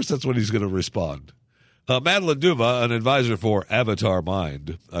 Of course, that's what he's going to respond. Madeline Duva, an advisor for Avatar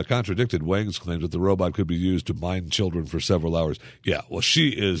Mind, contradicted Wang's claim that the robot could be used to mind children for several hours. Yeah, well, she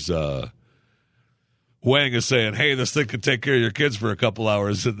is... Wang is saying, hey, this thing could take care of your kids for a couple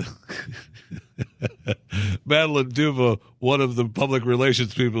hours. Madeline Duva, one of the public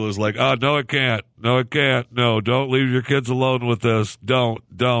relations people, is like, oh, no, it can't. No, it can't. No, don't leave your kids alone with this. Don't.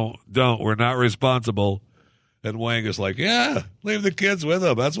 We're not responsible. And Wang is like, yeah, leave the kids with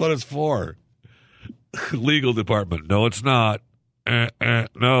them. That's what it's for. Legal department, no, it's not.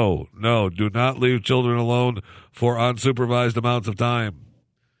 No, do not leave children alone for unsupervised amounts of time.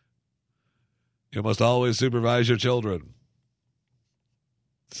 You must always supervise your children.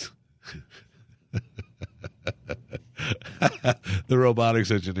 The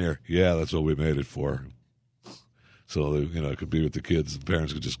robotics engineer, yeah, that's what we made it for. So, it could be with the kids and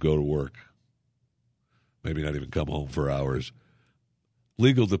parents could just go to work. Maybe not even come home for hours.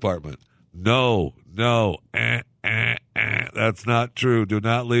 Legal department, no. That's not true. Do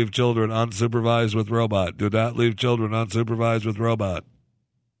not leave children unsupervised with robot. Do not leave children unsupervised with robot.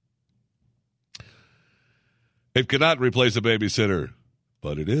 It cannot replace a babysitter,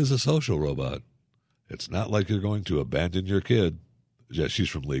 but it is a social robot. It's not like you're going to abandon your kid. Yeah, she's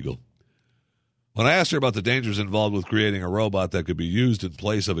from Legal. When I asked her about the dangers involved with creating a robot that could be used in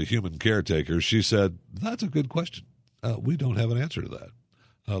place of a human caretaker, she said, that's a good question. We don't have an answer to that.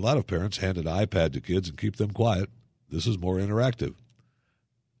 A lot of parents hand an iPad to kids and keep them quiet. This is more interactive.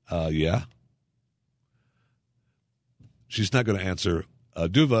 Yeah. She's not going to answer.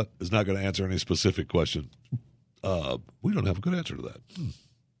 Duva is not going to answer any specific question. We don't have a good answer to that.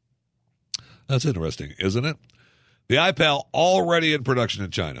 That's interesting, isn't it? The iPal already in production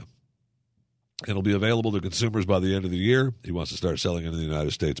in China. It'll be available to consumers by the end of the year. He wants to start selling it in the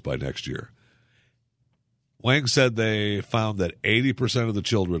United States by next year. Wang said they found that 80% of the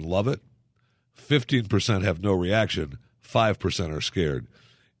children love it, 15% have no reaction, 5% are scared.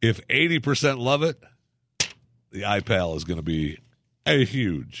 If 80% love it, the iPal is going to be a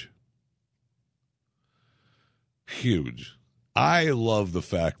huge. I love the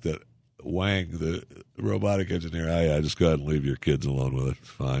fact that Wang, the robotic engineer, I just go ahead and leave your kids alone with it.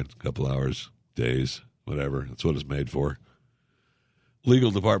 Fine, a couple hours, days, whatever. That's what it's made for.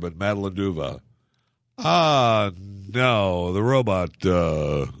 Legal Department, Madeline Duva. No, the robot,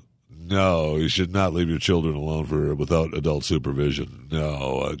 no, you should not leave your children alone without adult supervision.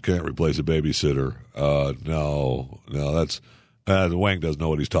 No, I can't replace a babysitter. No, that's, Wang doesn't know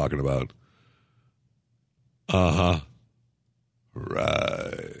what he's talking about.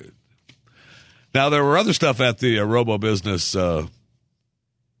 Right. Now, there were other stuff at the Robo Business. We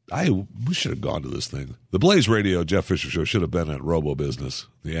should have gone to this thing. The Blaze Radio Jeff Fisher Show should have been at Robo Business,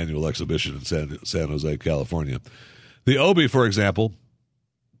 the annual exhibition in San Jose, California. The Obi, for example,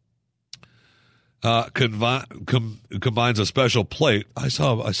 combines a special plate. I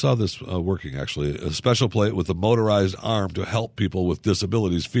saw this working, actually. A special plate with a motorized arm to help people with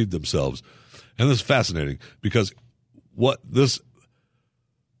disabilities feed themselves. And this is fascinating because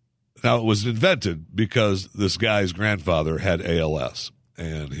now it was invented because this guy's grandfather had ALS.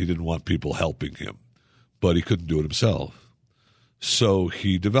 And he didn't want people helping him, but he couldn't do it himself. So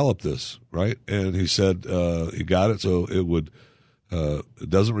he developed this, right? And he said he got it so it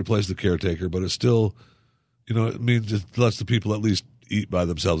doesn't replace the caretaker, but it still, it means it lets the people at least eat by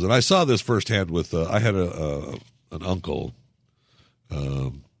themselves. And I saw this firsthand with, I had an uncle,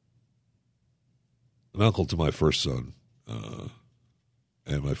 to my first son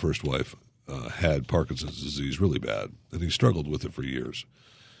and my first wife. Had Parkinson's disease really bad, and he struggled with it for years.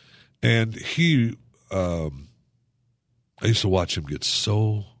 And I used to watch him get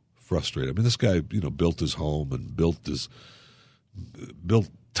so frustrated. I mean, this guy, built his home and built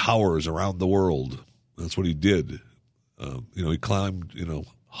towers around the world. That's what he did. He climbed,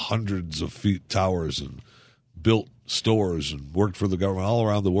 hundreds of feet towers and built stores and worked for the government all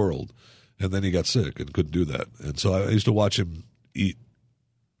around the world. And then he got sick and couldn't do that. And so I used to watch him eat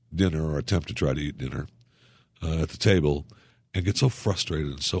dinner or attempt to try to eat dinner at the table and get so frustrated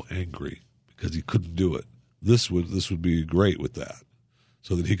and so angry because he couldn't do it. This would be great with that,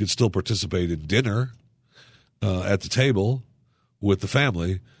 so that he could still participate in dinner at the table with the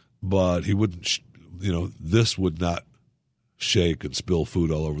family, but he wouldn't, this would not shake and spill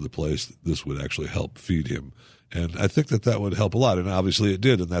food all over the place. This would actually help feed him. And I think that would help a lot. And obviously it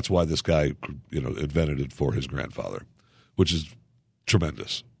did. And that's why this guy, invented it for his grandfather, which is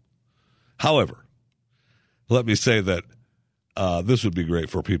tremendous. However, let me say that this would be great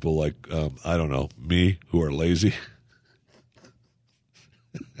for people like, I don't know, me, who are lazy.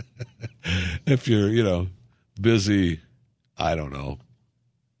 If you're, busy, I don't know,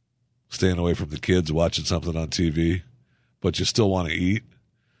 staying away from the kids, watching something on TV, but you still want to eat,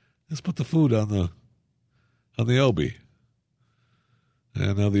 just put the food on the Obi.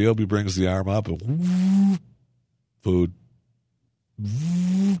 And now the Obi brings the arm up and food.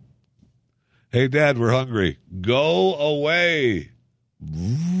 Hey, Dad, we're hungry. Go away.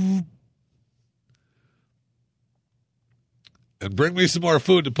 And bring me some more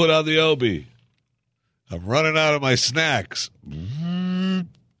food to put on the Obi. I'm running out of my snacks. Here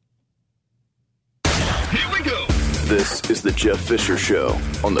we go. This is the Jeff Fisher Show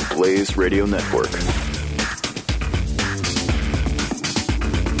on the Blaze Radio Network.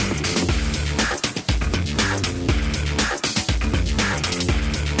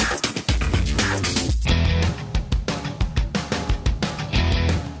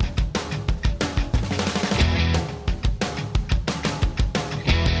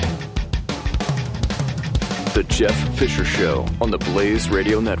 The Jeff Fisher Show on the Blaze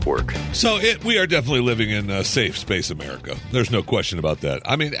Radio Network. So we are definitely living in safe space America. There's no question about that.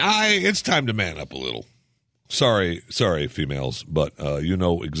 I mean, it's time to man up a little. Sorry, females, but you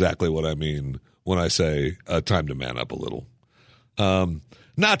know exactly what I mean when I say time to man up a little.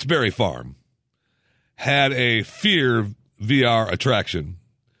 Knott's Berry Farm had a Fear VR attraction,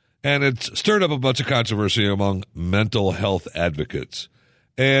 and it's stirred up a bunch of controversy among mental health advocates.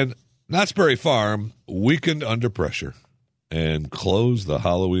 And Knott's Berry Farm weakened under pressure and closed the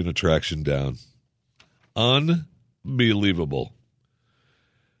Halloween attraction down. Unbelievable.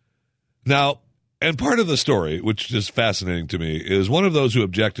 Now, and part of the story, which is fascinating to me, is one of those who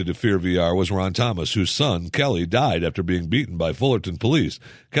objected to Fear VR was Ron Thomas, whose son, Kelly, died after being beaten by Fullerton police.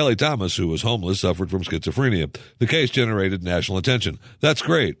 Kelly Thomas, who was homeless, suffered from schizophrenia. The case generated national attention. That's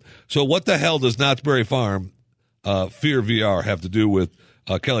great. So what the hell does Knott's Berry Farm Fear VR have to do with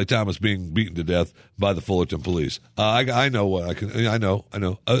Kelly Thomas being beaten to death by the Fullerton police? I know what I can. I know.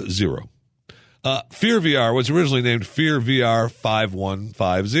 Zero. Fear VR was originally named Fear VR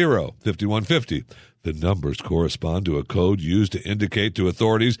 5150. The numbers correspond to a code used to indicate to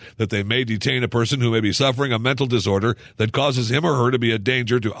authorities that they may detain a person who may be suffering a mental disorder that causes him or her to be a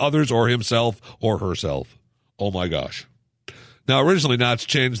danger to others or himself or herself. Oh my gosh. Now, originally, Knott's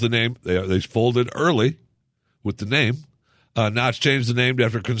changed the name. They folded early with the name. Knott's changed the name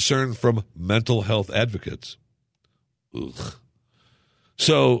after concern from mental health advocates. Ugh.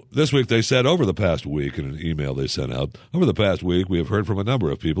 So this week they said, over the past week, in an email they sent out, over the past week we have heard from a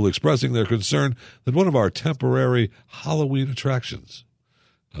number of people expressing their concern that one of our temporary Halloween attractions,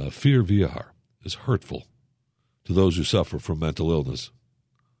 Fear VR, is hurtful to those who suffer from mental illness.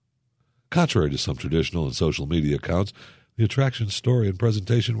 Contrary to some traditional and social media accounts, the attraction's story and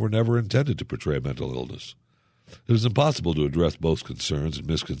presentation were never intended to portray mental illness. It is impossible to address both concerns and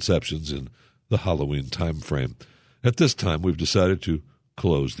misconceptions in the Halloween time frame. At this time, we've decided to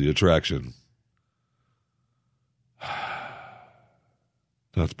close the attraction.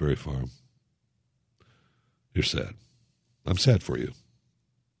 Knott's Berry Farm. You're sad. I'm sad for you.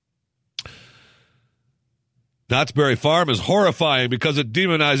 Knott's Berry Farm is horrifying because it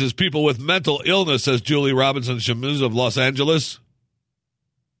demonizes people with mental illness, says Julie Robinson-Chamuz of Los Angeles.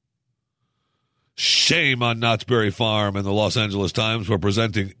 Shame on Knott's Berry Farm and the Los Angeles Times for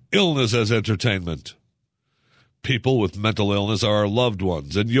presenting illness as entertainment. People with mental illness are our loved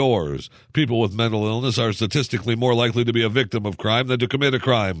ones and yours. People with mental illness are statistically more likely to be a victim of crime than to commit a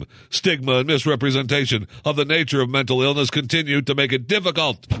crime. Stigma and misrepresentation of the nature of mental illness continue to make it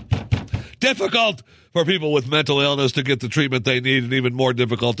difficult for people with mental illness to get the treatment they need, and even more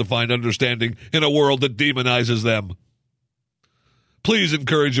difficult to find understanding in a world that demonizes them. Please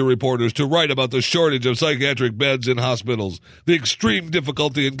encourage your reporters to write about the shortage of psychiatric beds in hospitals, the extreme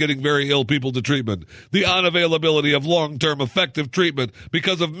difficulty in getting very ill people to treatment, the unavailability of long-term effective treatment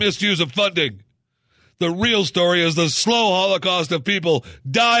because of misuse of funding. The real story is the slow holocaust of people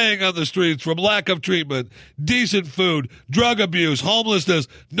dying on the streets from lack of treatment, decent food, drug abuse, homelessness,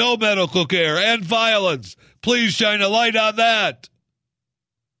 no medical care, and violence. Please shine a light on that.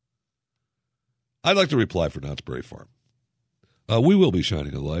 I'd like to reply for Knott's Berry Farm. We will be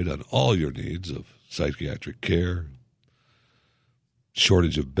shining a light on all your needs of psychiatric care,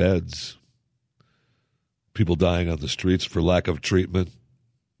 shortage of beds, people dying on the streets for lack of treatment,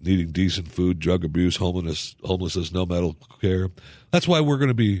 needing decent food, drug abuse, homelessness, no medical care. That's why we're going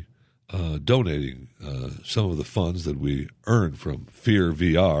to be donating some of the funds that we earn from Fear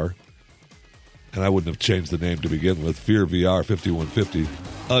VR, and I wouldn't have changed the name to begin with, Fear VR 5150,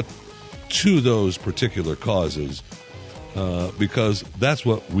 to those particular causes. Because that's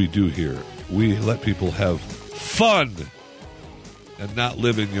what we do here. We let people have fun and not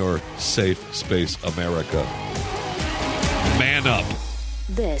live in your safe space America. Man up.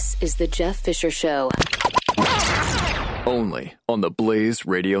 This is the Jeff Fisher Show. Only on the Blaze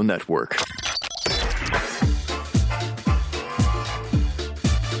Radio Network.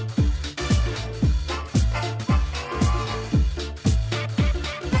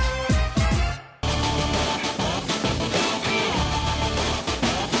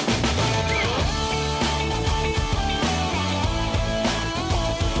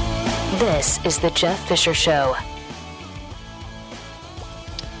 This is the Jeff Fisher Show.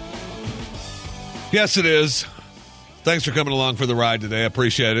 Yes, it is. Thanks for coming along for the ride today. I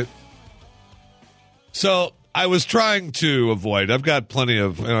appreciate it. So I was trying to avoid. I've got plenty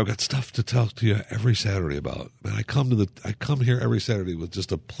of. I've got stuff to talk to you every Saturday about. And I come here every Saturday with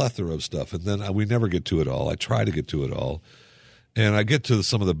just a plethora of stuff, and then we never get to it all. I try to get to it all, and I get to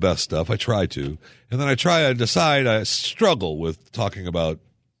some of the best stuff. I try to, and then I struggle with talking about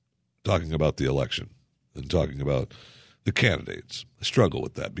the election. and talking about the candidates. I struggle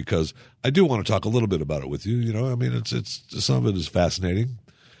with that because I do want to talk a little bit about it with you. You know, I mean, it's some of it is fascinating,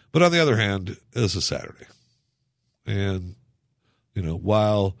 but on the other hand, this is Saturday, and you know,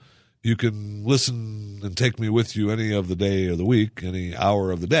 while you can listen and take me with you any of the day of the week, any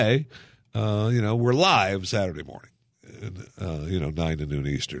hour of the day, you know, we're live Saturday morning, and, you know, 9 to noon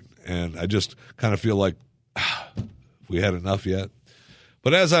Eastern, and I just kind of feel like we had enough yet.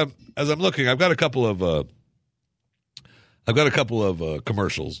 But as I'm looking, I've got a couple of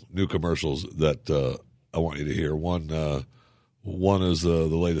commercials, new commercials that I want you to hear. One is the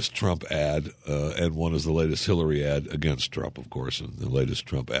latest Trump ad, and one is the latest Hillary ad against Trump, of course, and the latest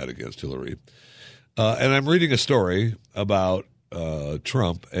Trump ad against Hillary. And I'm reading a story about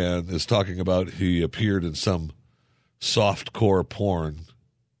Trump, and is talking about he appeared in some softcore porn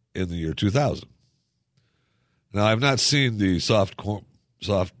in the year 2000. Now, I've not seen the softcore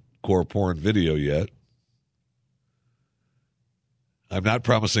porn video yet. I'm not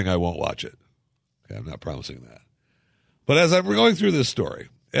promising I won't watch it. Okay, I'm not promising that. But as I'm going through this story,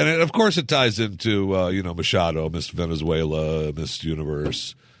 and of course it ties into, you know, Machado, Miss Venezuela, Miss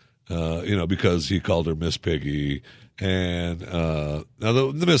Universe, you know, because he called her Miss Piggy. And now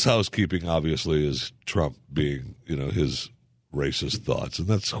the Miss Housekeeping, obviously, is Trump being, you know, his racist thoughts. And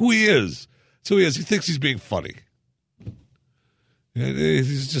that's who he is. That's who he is. He thinks he's being funny.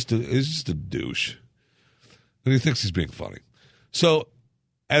 He's just a douche. And he thinks he's being funny. So,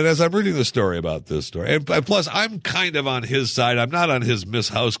 and as I'm reading the story about this story, and plus I'm kind of on his side. I'm not on his Miss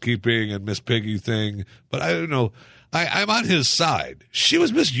Housekeeping and Miss Piggy thing, but I don't know. I'm on his side. She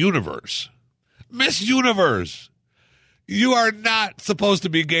was Miss Universe. Miss Universe. You are not supposed to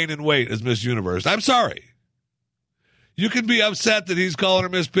be gaining weight as Miss Universe. I'm sorry. You can be upset that he's calling her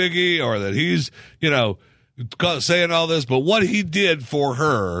Miss Piggy or that he's, you know, saying all this, but what he did for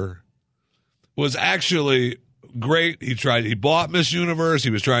her was actually great. He bought Miss Universe. He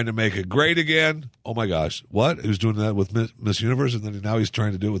was trying to make it great again. Oh my gosh. What? He was doing that with Miss Universe, and then now he's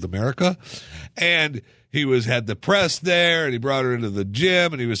trying to do it with America. And he had the press there, and he brought her into the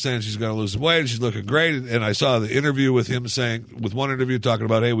gym, and he was saying she's going to lose some weight, and she's looking great. And I saw the interview with him with one interview talking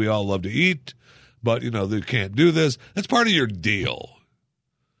about, hey, we all love to eat, but, you know, they can't do this. That's part of your deal.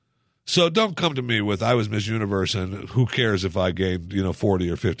 So don't come to me with, I was Miss Universe, and who cares if I gained, you know, 40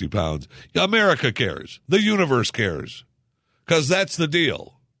 or 50 pounds. America cares. The universe cares. Because that's the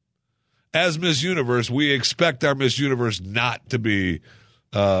deal. As Miss Universe, we expect our Miss Universe not to be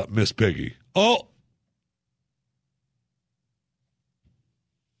Miss Piggy. Oh!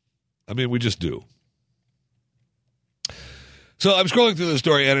 I mean, we just do. So I'm scrolling through the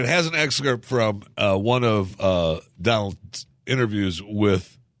story, and it has an excerpt from one of Donald's interviews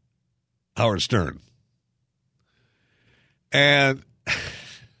with Howard Stern. And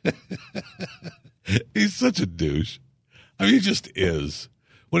he's such a douche. I mean, he just is.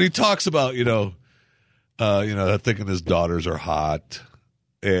 When he talks about, thinking his daughters are hot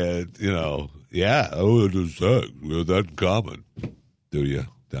and, yeah, there's sex. We have that in common. Do you,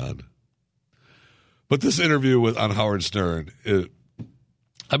 Don? But this interview on Howard Stern,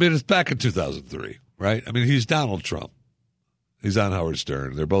 it's back in 2003, right? I mean, he's Donald Trump. He's on Howard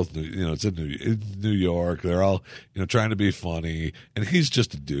Stern. They're both, it's in New York. They're all, trying to be funny, and he's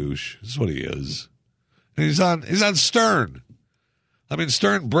just a douche. This is what he is. And he's on Stern. I mean,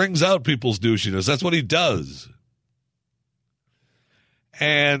 Stern brings out people's douchiness. That's what he does.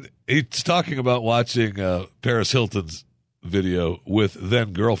 And he's talking about watching Paris Hilton's video with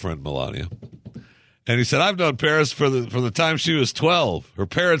then-girlfriend Melania. And he said, I've known Paris from the time she was 12. Her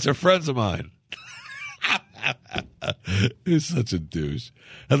parents are friends of mine. He's such a douche.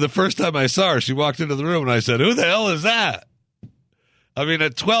 And the first time I saw her, she walked into the room, and I said, who the hell is that? I mean,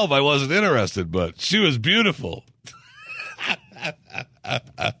 at 12, I wasn't interested, but she was beautiful.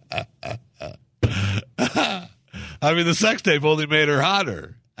 I mean, the sex tape only made her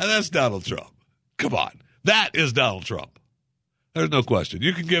hotter. And that's Donald Trump. Come on. That is Donald Trump. There's no question.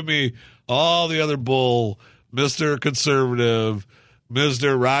 You can give me all the other bull, Mr. Conservative,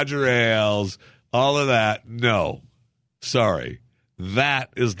 Mr. Roger Ailes, all of that. No. Sorry. That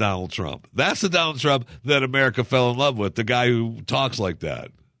is Donald Trump. That's the Donald Trump that America fell in love with, the guy who talks like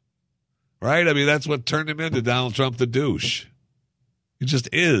that. Right? I mean, that's what turned him into Donald Trump the douche. He just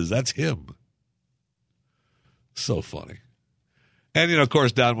is. That's him. So funny. And, of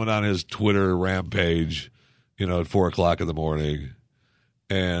course, Don went on his Twitter rampage, at 4 o'clock in the morning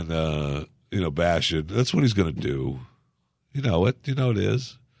and, bash it. That's what he's going to do. You know it. You know it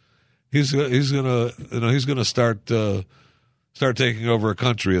is. He's gonna start taking over a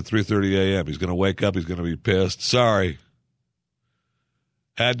country at 3:30 a.m. He's gonna wake up. He's gonna be pissed. Sorry,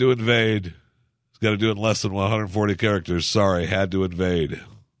 had to invade. He's Got to do it in less than 140 characters. Sorry, had to invade.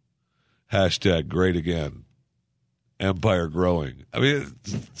 Hashtag great again. Empire growing. I mean,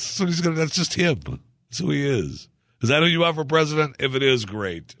 that's just him. That's who he is. Is that who you want for president? If it is,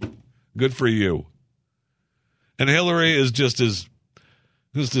 great. Good for you. And Hillary is just as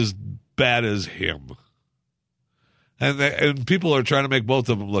bad as him. And people are trying to make both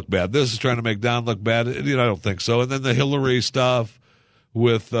of them look bad. This is trying to make Don look bad. I don't think so. And then the Hillary stuff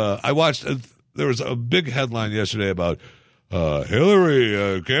with I watched. There was a big headline yesterday about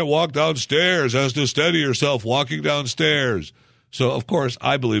Hillary can't walk downstairs, has to steady herself walking downstairs. So, of course,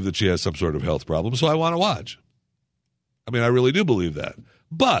 I believe that she has some sort of health problem, so I want to watch. I mean, I really do believe that.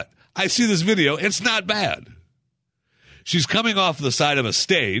 But I see this video. It's not bad. She's coming off the side of a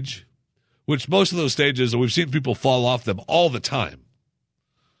stage, which most of those stages, we've seen people fall off them all the time.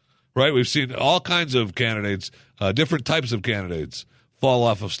 Right? We've seen all kinds of candidates, different types of candidates fall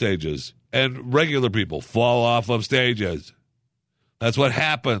off of stages, and regular people fall off of stages. That's what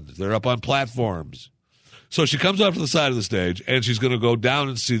happens. They're up on platforms. So she comes off to the side of the stage, and she's going to go down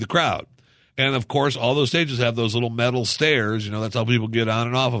and see the crowd. And, of course, all those stages have those little metal stairs. That's how people get on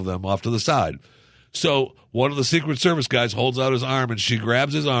and off of them, off to the side. So one of the Secret Service guys holds out his arm, and she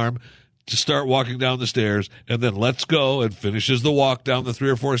grabs his arm to start walking down the stairs, and then lets go and finishes the walk down the 3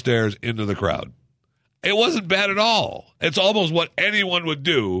 or 4 stairs into the crowd. It wasn't bad at all. It's almost what anyone would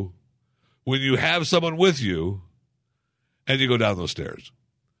do when you have someone with you and you go down those stairs.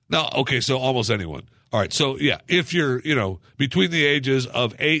 Now, okay, so almost anyone. All right, so, yeah, if you're, between the ages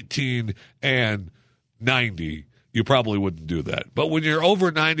of 18 and 90, you probably wouldn't do that. But when you're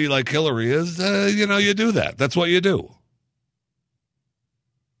over 90 like Hillary is, you do that. That's what you do.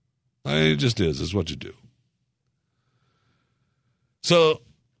 It just is. It's what you do. So,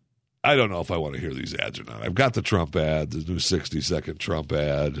 I don't know if I want to hear these ads or not. I've got the Trump ad, the new 60-second Trump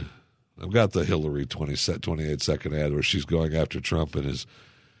ad. I've got the Hillary 28-second ad where she's going after Trump and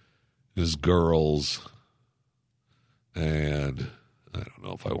his girls. And I don't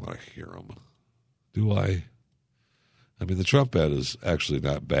know if I want to hear them. Do I? I mean, the Trump ad is actually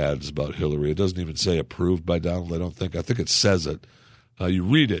not bad. It's about Hillary. It doesn't even say approved by Donald, I don't think. I think it says it. You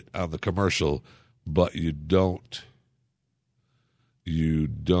read it on the commercial, but you don't. Yeah,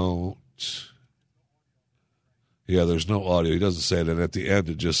 there's no audio. He doesn't say it. And at the end,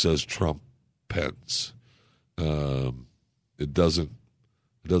 it just says Trump Pence. It doesn't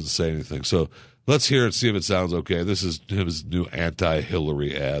say anything. So let's hear it, see if it sounds okay. This is his new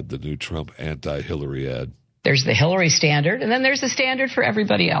anti-Hillary ad, the new Trump anti-Hillary ad. There's the Hillary standard, and then there's the standard for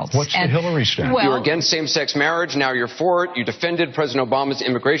everybody else. What's the Hillary standard? Well, you're against same-sex marriage. Now you're for it. You defended President Obama's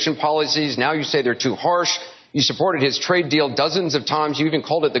immigration policies. Now you say they're too harsh. You supported his trade deal dozens of times. You even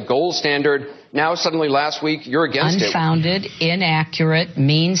called it the gold standard. Now, suddenly last week, you're against Unfounded, inaccurate,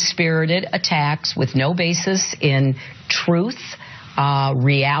 mean-spirited attacks with no basis in truth,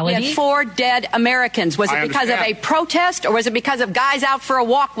 reality. We had 4 dead Americans. Was it because of a protest, or was it because of guys out for a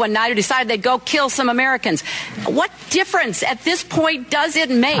walk one night who decided they'd go kill some Americans? What difference at this point does it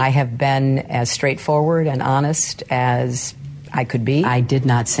make? I have been as straightforward and honest as I could be. I did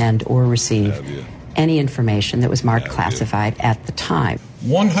not send or receive any information that was marked classified at the time.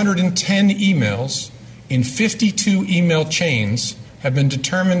 110 emails in 52 email chains have been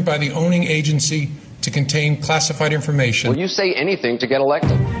determined by the owning agency to contain classified information. Will you say anything to get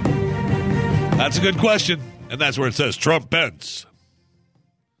elected? That's a good question, and that's where it says Trump Pence.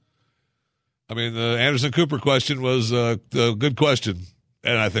 I mean, the Anderson Cooper question was a good question,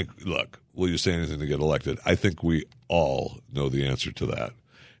 and I think, look, will you say anything to get elected? I think we all know the answer to that.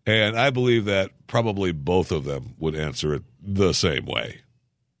 And I believe that probably both of them would answer it the same way.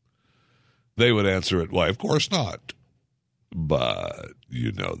 They would answer it, why, of course not. But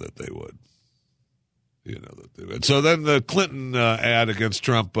you know that they would. So then the Clinton ad against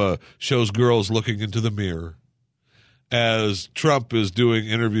Trump shows girls looking into the mirror as Trump is doing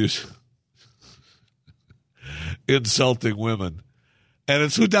interviews insulting women. And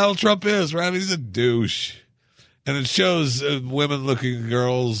it's who Donald Trump is, right? He's a douche. And it shows women looking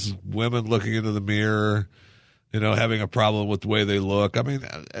into the mirror, having a problem with the way they look. I mean,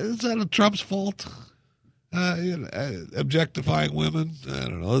 is that Trump's fault? Objectifying women? I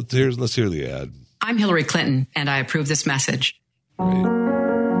don't know. Let's hear the ad. I'm Hillary Clinton, and I approve this message. Right.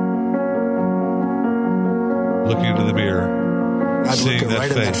 Looking into the mirror, I'd seeing look that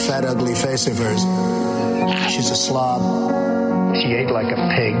right face. in that fat, ugly face of hers. She's a slob. She ate like a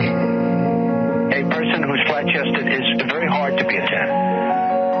pig. A person who's flat-chested is very hard to be a 10.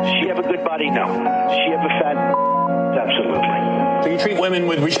 Does she have a good body? No. Does she have a fat? Absolutely. So you treat women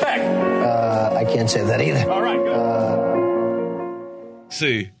with respect? I can't say that either. All right, good.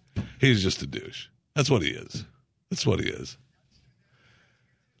 See, he's just a douche. That's what he is. That's what he is.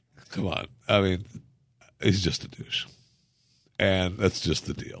 Come on. I mean, he's just a douche. And that's just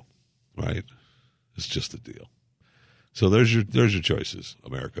the deal, right? It's just the deal. So there's your choices,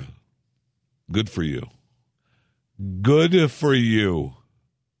 America. Good for you. Good for you.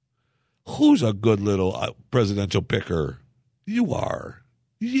 Who's a good little presidential picker? You are.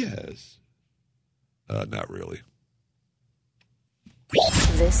 Yes. Not really.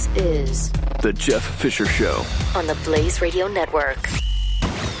 This is The Jeff Fisher Show on the Blaze Radio Network.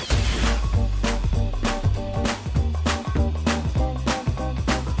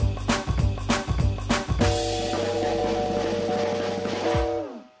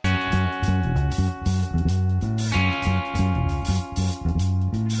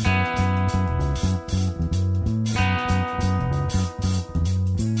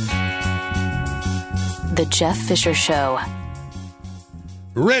 The Jeff Fisher Show.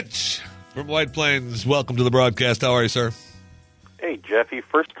 Rich from White Plains, welcome to the broadcast. How are you, sir? Hey, Jeffy.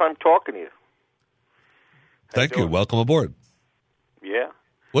 First time talking to you. Thank you. Welcome aboard. Yeah.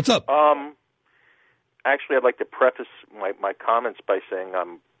 What's up? Actually, I'd like to preface my comments by saying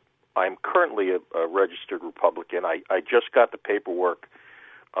I'm currently a registered Republican. I just got the paperwork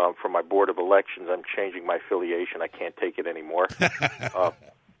from my Board of Elections. I'm changing my affiliation. I can't take it anymore.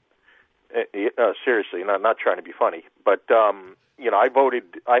 Seriously, not trying to be funny, but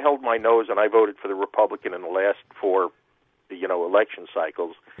I held my nose and I voted for the Republican in the last 4, election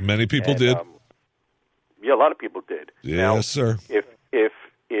cycles. Many people did. Yeah, a lot of people did. Yes, now, sir. If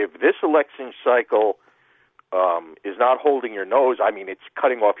this election cycle is not holding your nose, I mean, it's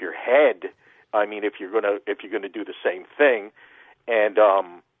cutting off your head. I mean, if you're gonna do the same thing, and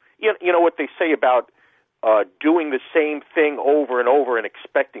you know what they say about doing the same thing over and over and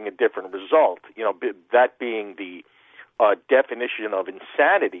expecting a different result. That being the definition of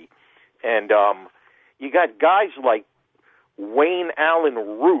insanity. And you got guys like Wayne Allen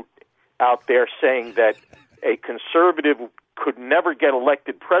Root out there saying that a conservative could never get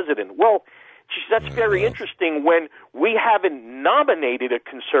elected president. Well, geez, that's very interesting when we haven't nominated a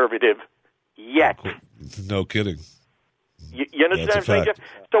conservative yet. No kidding. You understand what I'm saying, Jeff?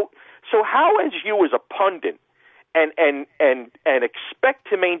 So how, as you as a pundit, and expect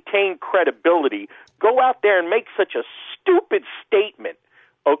to maintain credibility, go out there and make such a stupid statement,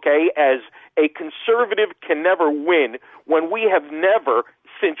 okay, as a conservative can never win when we have never,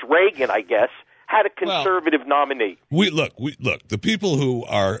 since Reagan, I guess, had a conservative nominee? Look. The people who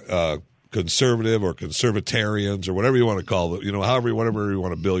are conservative or conservatarians or whatever you want to call it, whatever you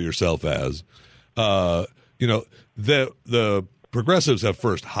want to bill yourself as, the progressives have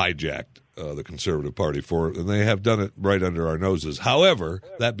first hijacked the Conservative Party and they have done it right under our noses. However,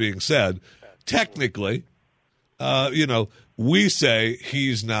 that being said, technically, we say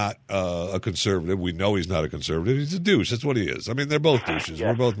he's not a conservative. We know he's not a conservative. He's a douche. That's what he is. I mean, they're both douches.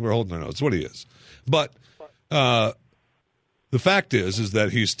 Yes. We're holding our nose. That's what he is. But the fact is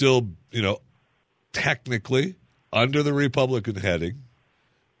that he's still, technically under the Republican heading.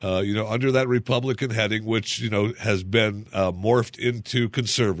 Under that Republican heading, which, has been morphed into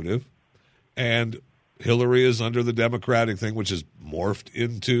conservative, and Hillary is under the Democratic thing, which is morphed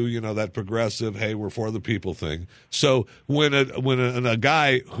into, that progressive, hey, we're for the people thing. So when a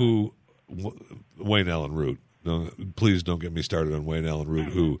guy who, Wayne Allen Root, please don't get me started on Wayne Allen Root,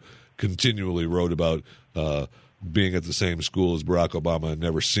 who continually wrote about being at the same school as Barack Obama and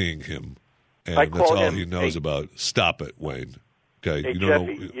never seeing him, and that's all he knows about. Stop it, Wayne. Okay, hey, he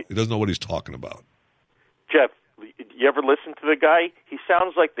doesn't know what he's talking about. Jeff, you ever listen to the guy? He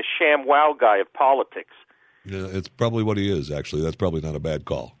sounds like the ShamWow guy of politics. Yeah, it's probably what he is, actually. That's probably not a bad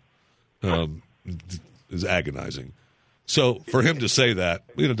call. It's agonizing. So for him to say that,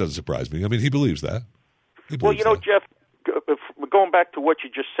 it doesn't surprise me. I mean, he believes that. Jeff, going back to what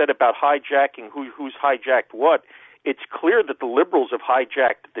you just said about hijacking, who's hijacked what, it's clear that the liberals have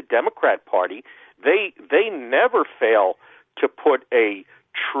hijacked the Democrat Party. They never fail to put a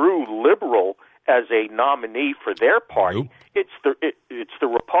true liberal as a nominee for their party. Nope. It's the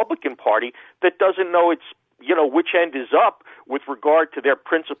Republican Party that doesn't know which end is up with regard to their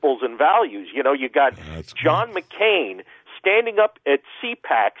principles and values. You got John McCain standing up at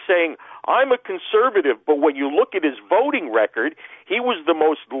CPAC saying, I'm a conservative, but when you look at his voting record, he was the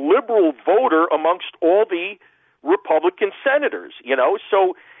most liberal voter amongst all the Republican senators,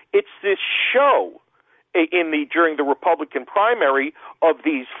 So it's this show during the Republican primary of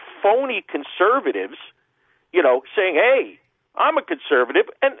these phony conservatives, saying, hey, I'm a conservative,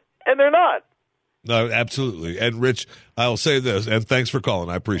 and they're not. No, absolutely. And Rich, I'll say this, and thanks for calling.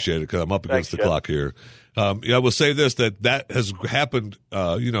 I appreciate it because I'm up against the clock here. I will say this, that has happened,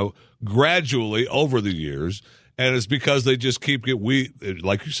 gradually over the years, and it's because they just keep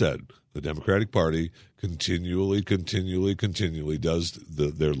like you said, the Democratic Party continually does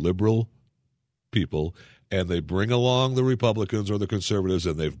their liberal people, and they bring along the Republicans or the conservatives,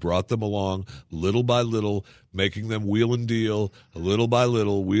 and they've brought them along little by little, making them wheel and deal, little by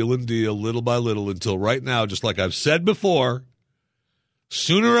little, wheel and deal, little by little, until right now, just like I've said before,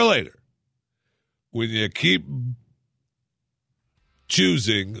 sooner or later, when you keep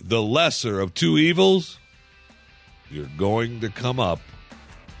choosing the lesser of two evils, you're going to come up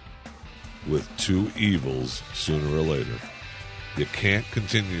with two evils sooner or later. You can't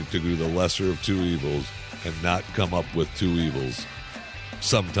continue to do the lesser of two evils and not come up with two evils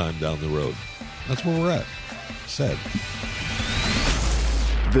sometime down the road. That's where we're at. Said.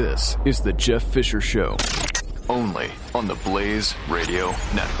 This is the Jeff Fisher Show, only on the Blaze Radio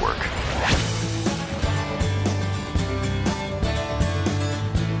Network.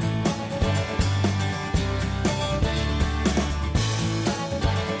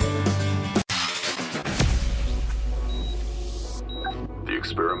 The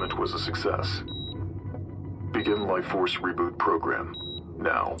experiment was a success. Begin Life Force Reboot Program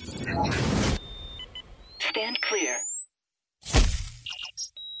now. Stand clear.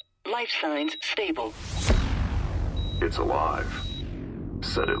 Life signs stable. It's alive.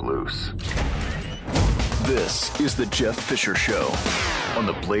 Set it loose. This is the Jeff Fisher Show on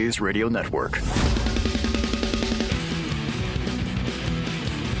the Blaze Radio Network.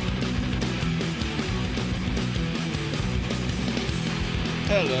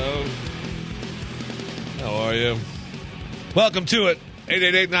 Hello. How are you? Welcome to it.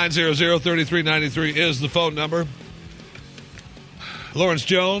 888-900-3393 is the phone number. Lawrence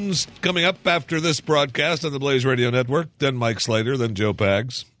Jones coming up after this broadcast on the Blaze Radio Network. Then Mike Slater, then Joe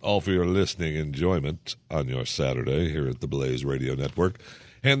Pags. All for your listening enjoyment on your Saturday here at the Blaze Radio Network.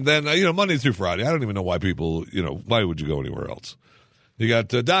 And then, Monday through Friday. I don't even know why people, why would you go anywhere else? You got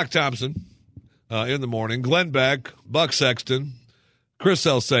Doc Thompson in the morning, Glenn Beck, Buck Sexton, Chris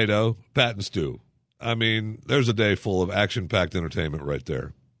Salcedo, Pat and Stu. I mean, there's a day full of action-packed entertainment right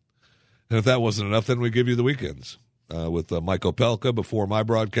there. And if that wasn't enough, then we give you the weekends with Mike Opelka before my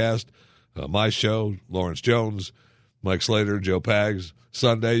broadcast, my show, Lawrence Jones, Mike Slater, Joe Pags.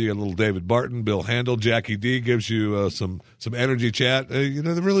 Sunday, you got a little David Barton, Bill Handel, Jackie D gives you some energy chat.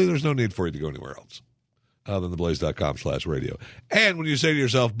 Really, there's no need for you to go anywhere else other than theblaze.com/radio. And when you say to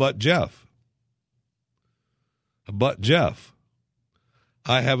yourself, but Jeff,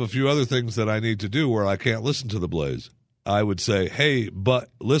 I have a few other things that I need to do where I can't listen to the Blaze. I would say, hey,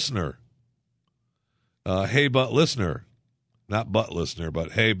 but listener. Hey, but listener. Not but listener,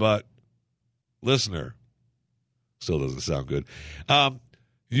 but hey, but listener. Still doesn't sound good.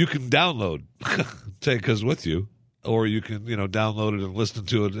 You can download, take us with you, or you can, download it and listen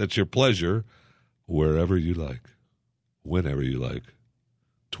to it at your pleasure, wherever you like, whenever you like,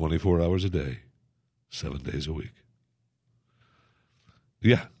 24 hours a day, 7 days a week.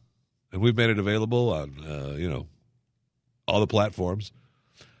 Yeah, and we've made it available on, all the platforms.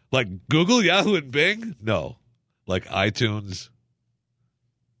 Like Google, Yahoo, and Bing? No. Like iTunes,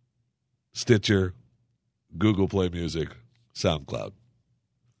 Stitcher, Google Play Music, SoundCloud.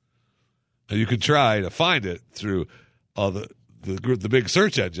 And you can try to find it through all the big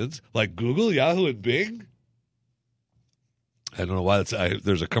search engines, like Google, Yahoo, and Bing. I don't know why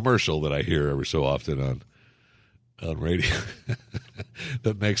there's a commercial that I hear every so often on radio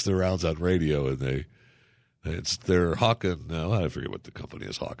that makes the rounds on radio, and they're hawking. I forget what the company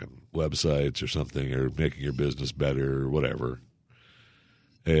is hawking, websites or something, or making your business better or whatever.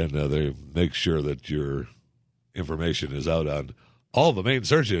 And they make sure that your information is out on all the main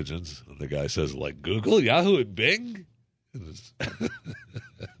search engines. And the guy says, like Google, Yahoo, and Bing. It's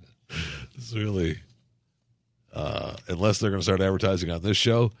really, unless they're going to start advertising on this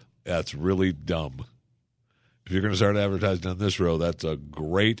show, that's really dumb. If you're going to start advertising on this row, that's a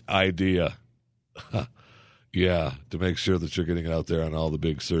great idea. Yeah, to make sure that you're getting it out there on all the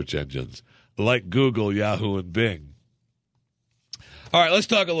big search engines, like Google, Yahoo, and Bing. All right, let's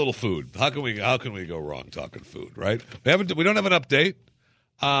talk a little food. How can we go wrong talking food, right? We don't have an update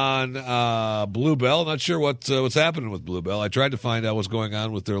on Bluebell. Not sure what's happening with Bluebell. I tried to find out what's going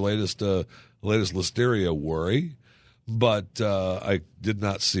on with their latest listeria worry, but I did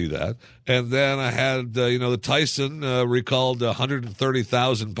not see that. And then I had the Tyson recalled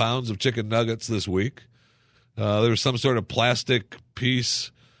 130,000 pounds of chicken nuggets this week. There was some sort of plastic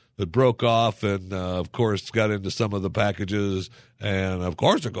piece that broke off and, of course, got into some of the packages. And, of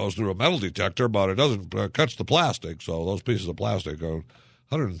course, it goes through a metal detector, but it doesn't catch the plastic. So those pieces of plastic are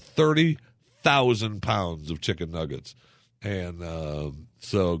 130,000 pounds of chicken nuggets. And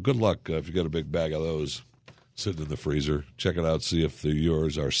so good luck if you got a big bag of those sitting in the freezer. Check it out, see if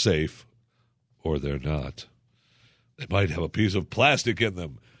yours are safe or they're not. They might have a piece of plastic in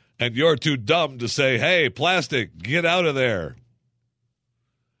them, and you're too dumb to say, hey, plastic, get out of there.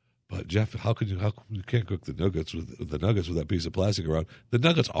 But, Jeff, how you can't cook the nuggets with that piece of plastic around? The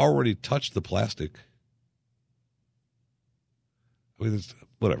nuggets already touched the plastic. I mean,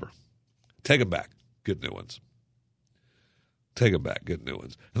 whatever. Take them back. Get new ones. Take them back. Get new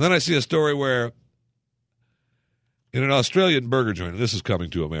ones. And then I see a story where in an Australian burger joint, and this is coming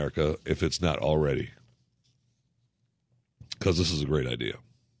to America if it's not already, because this is a great idea,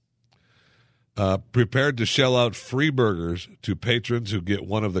 prepared to shell out free burgers to patrons who get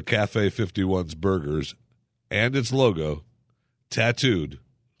one of the Cafe 51's burgers and its logo tattooed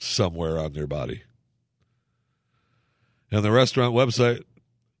somewhere on their body. And the restaurant website,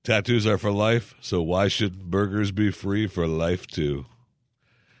 tattoos are for life, so why shouldn't burgers be free for life too?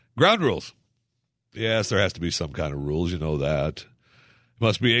 Ground rules. Yes, there has to be some kind of rules, you know that.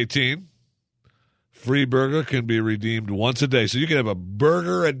 Must be 18. Free burger can be redeemed once a day. So you can have a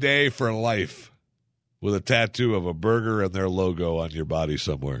burger a day for life with a tattoo of a burger and their logo on your body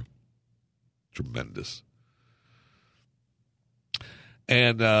somewhere. Tremendous.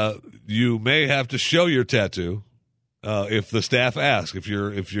 And you may have to show your tattoo if the staff asks. If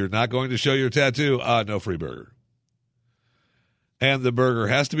you're not going to show your tattoo, no free burger. And the burger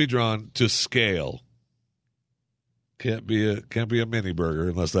has to be drawn to scale. Can't be a mini burger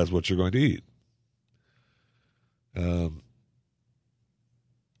unless that's what you're going to eat.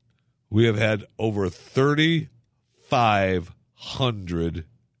 We have had over 3,500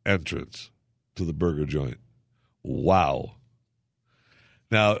 entrants to the burger joint. Wow.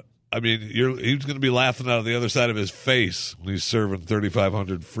 Now, I mean, he's going to be laughing out of the other side of his face when he's serving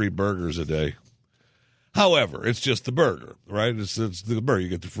 3,500 free burgers a day. However, it's just the burger, right? It's the burger. You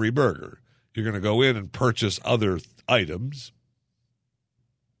get the free burger. You're going to go in and purchase other items.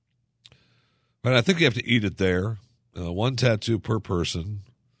 But I think you have to eat it there. One tattoo per person.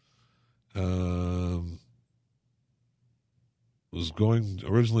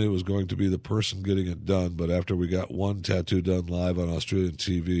 Originally it was going to be the person getting it done, but after we got one tattoo done live on Australian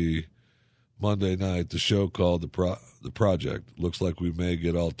TV Monday night, the show called the Project. Looks like we may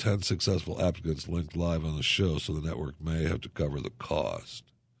get all 10 successful applicants linked live on the show, so the network may have to cover the cost.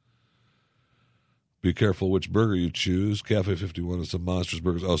 Be careful which burger you choose. Cafe 51 is some monstrous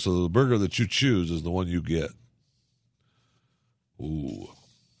burgers. Oh, so the burger that you choose is the one you get. Ooh,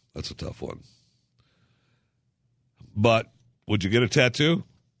 that's a tough one. But would you get a tattoo?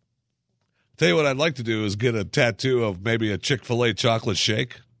 Tell you what I'd like to do is get a tattoo of maybe a Chick-fil-A chocolate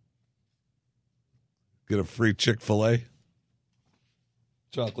shake. Get a free Chick-fil-A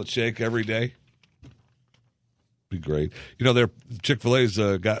chocolate shake every day. Be great. You know, Chick-fil-A's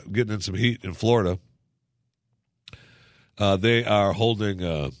getting in some heat in Florida. They are holding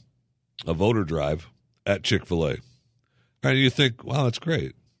a voter drive at Chick-fil-A. And you think, wow, that's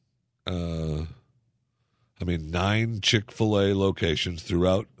great. 9 Chick-fil-A locations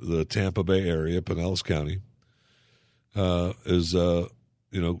throughout the Tampa Bay area, Pinellas County, is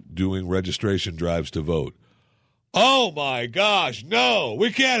doing registration drives to vote. Oh, my gosh, no,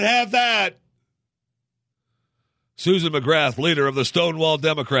 we can't have that. Susan McGrath, leader of the Stonewall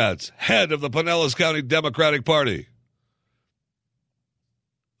Democrats, head of the Pinellas County Democratic Party.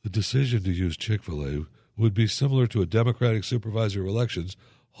 The decision to use Chick-fil-A would be similar to a Democratic supervisor of elections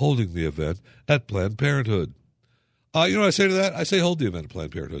holding the event at Planned Parenthood. You know what I say to that? I say hold the event at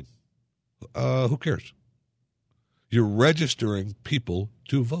Planned Parenthood. Who cares? You're registering people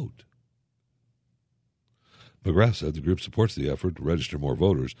to vote. McGrath said the group supports the effort to register more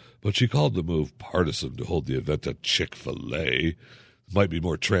voters, but she called the move partisan to hold the event at Chick-fil-A. It might be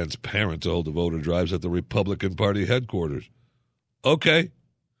more transparent to hold the voter drives at the Republican Party headquarters. Okay.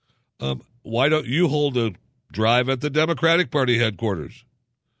 Why don't you hold a drive at the Democratic Party headquarters?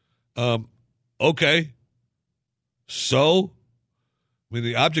 Okay. So,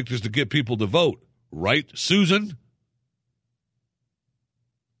 the object is to get people to vote, right, Susan?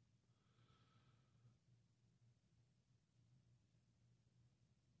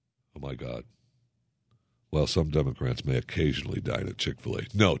 Oh, my God. Well, some Democrats may occasionally dine at Chick-fil-A.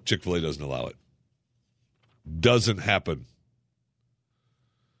 No, Chick-fil-A doesn't allow it. Doesn't happen.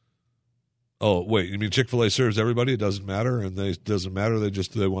 Oh, wait, you mean Chick-fil-A serves everybody? It doesn't matter? And it doesn't matter?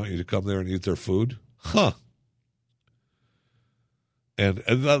 They want you to come there and eat their food? Huh. And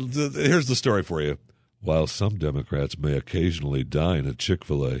here's the story for you. While some Democrats may occasionally dine at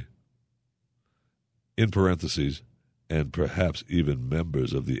Chick-fil-A, in parentheses, and perhaps even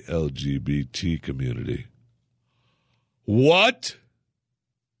members of the LGBT community. What?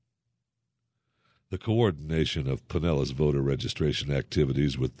 The coordination of Pinella's voter registration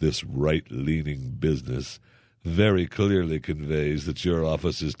activities with this right-leaning business very clearly conveys that your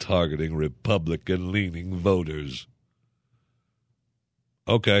office is targeting Republican-leaning voters.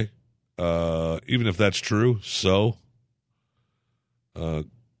 Okay. Even if that's true, so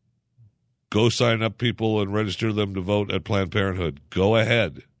go sign up people and register them to vote at Planned Parenthood. Go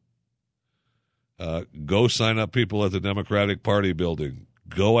ahead. Go sign up people at the Democratic Party building.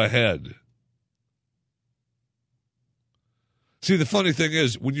 Go ahead. See, the funny thing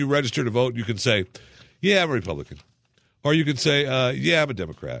is, when you register to vote, you can say, yeah, I'm a Republican. Or you can say, yeah, I'm a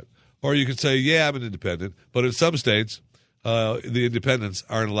Democrat. Or you can say, yeah, I'm an independent. But in some states, the independents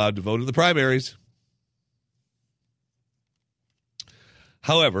aren't allowed to vote in the primaries.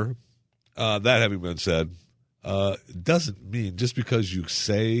 However, that having been said, doesn't mean just because you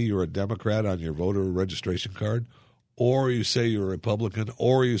say you're a Democrat on your voter registration card, or you say you're a Republican,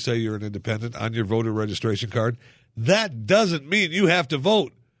 or you say you're an independent on your voter registration card, that doesn't mean you have to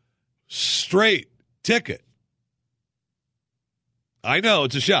vote. Straight ticket. I know,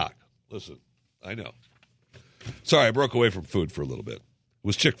 it's a shock. Listen, I know. Sorry, I broke away from food for a little bit. It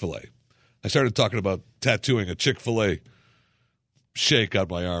was Chick-fil-A. I started talking about tattooing a Chick-fil-A shake on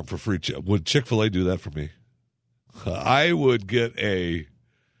my arm for free. Would Chick-fil-A do that for me? I would get a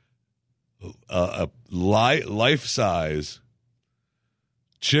life-size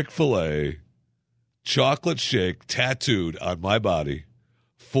Chick-fil-A chocolate shake tattooed on my body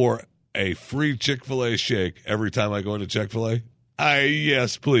for a free Chick-fil-A shake every time I go into Chick-fil-A.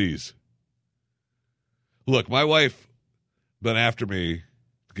 Yes, please. Look, my wife been after me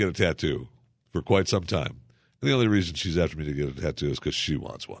to get a tattoo for quite some time. And the only reason she's after me to get a tattoo is because she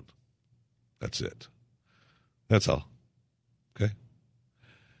wants one. That's it. That's all. Okay?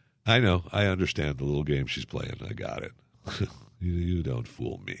 I know. I understand the little game she's playing. I got it. You don't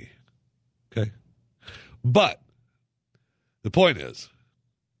fool me. Okay? But the point is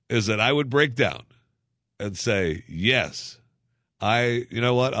that I would break down and say, yes, you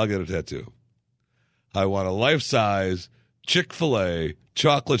know what? I'll get a tattoo. I want a life-size Chick-fil-A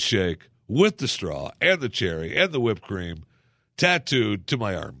chocolate shake with the straw and the cherry and the whipped cream tattooed to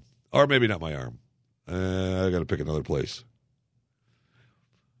my arm. Or maybe not my arm. I got to pick another place.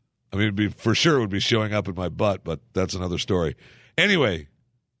 I mean, for sure it would be showing up in my butt, but that's another story. Anyway,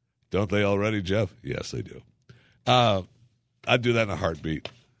 don't they already, Jeff? Yes, they do. I'd do that in a heartbeat.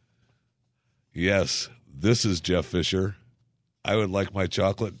 Yes, this is Jeff Fisher. I would like my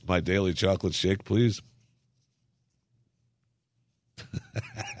daily chocolate shake, please.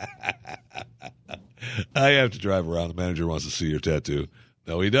 I have to drive around. The manager wants to see your tattoo.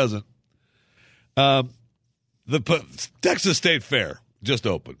 No, he doesn't. The Texas State Fair just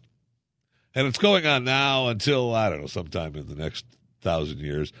opened. And it's going on now until, I don't know, sometime in the next 1,000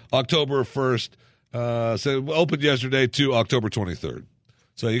 years. October 1st. So opened yesterday to October 23rd.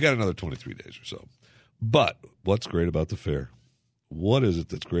 So you got another 23 days or so. But what's great about the fair? What is it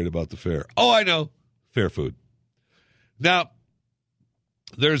that's great about the fair? Oh, I know. Fair food. Now,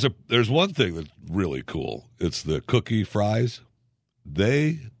 there's one thing that's really cool. It's the cookie fries.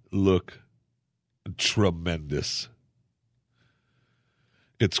 They look tremendous.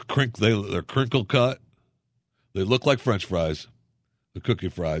 They're crinkle cut. They look like French fries. The cookie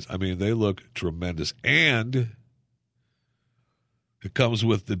fries. I mean, they look tremendous. And it comes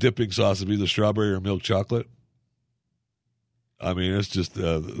with the dipping sauce of either strawberry or milk chocolate. I mean, it's just,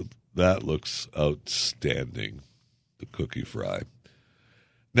 that looks outstanding, the cookie fry.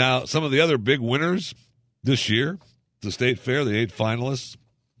 Now, some of the other big winners this year, the State Fair, the 8 finalists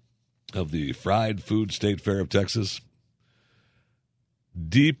of the Fried Food State Fair of Texas.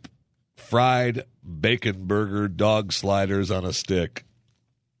 Deep fried bacon burger dog sliders on a stick.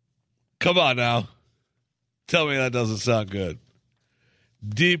 Come on now. Tell me that doesn't sound good.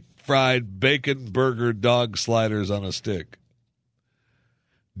 Deep fried bacon burger dog sliders on a stick.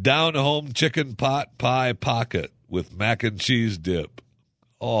 Down home chicken pot pie pocket with mac and cheese dip.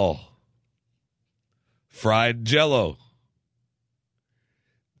 Oh. Fried Jell-O.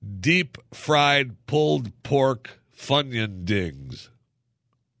 Deep fried pulled pork Funyun dings.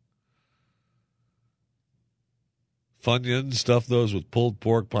 Funyuns, stuff those with pulled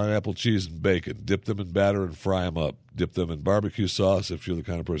pork, pineapple, cheese, and bacon. Dip them in batter and fry them up. Dip them in barbecue sauce if you're the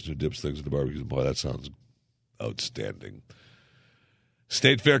kind of person who dips things in the barbecue. Boy, that sounds outstanding.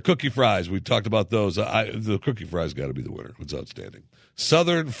 State Fair cookie fries. We talked about those. The cookie fries got to be the winner. It's outstanding.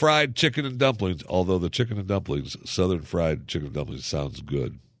 Southern fried chicken and dumplings. Although the chicken and dumplings, Southern fried chicken and dumplings sounds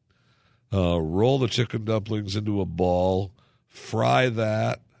good. Roll the chicken dumplings into a ball. Fry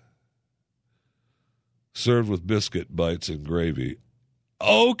that. Served with biscuit bites and gravy.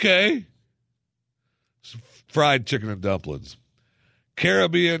 Okay. Fried chicken and dumplings.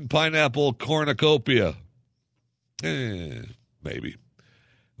 Caribbean pineapple cornucopia. Maybe.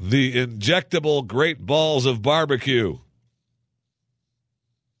 The injectable great balls of barbecue.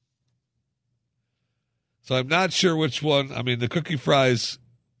 So I'm not sure which one. I mean, the cookie fries,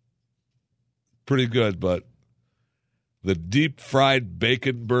 pretty good, but the deep fried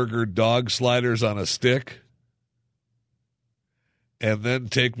bacon burger dog sliders on a stick, and then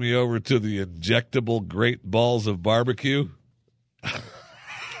take me over to the injectable great balls of barbecue.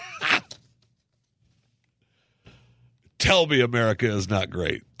 Tell me America is not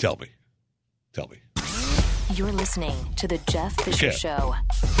great. Tell me. You're listening to The Jeff Fisher Show,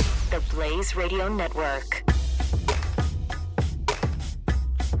 the Blaze Radio Network.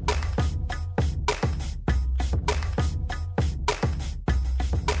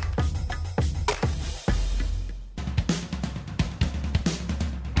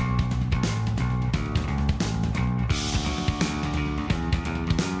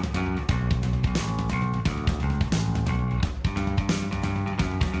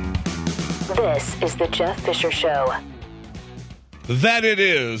 This is The Jeff Fisher Show. That it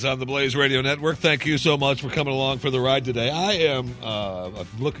is on the Blaze Radio Network. Thank you so much for coming along for the ride today. I am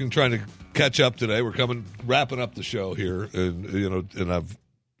trying to catch up today. We're wrapping up the show here, and I've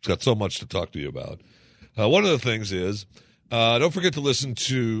got so much to talk to you about. One of the things is, don't forget to listen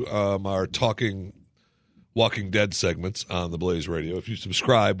to our Talking Walking Dead segments on the Blaze Radio. If you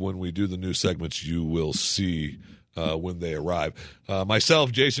subscribe when we do the new segments, you will see when they arrive.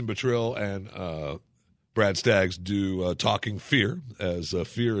 Myself, Jason Buttrill, and Brad Staggs do Talking Fear, as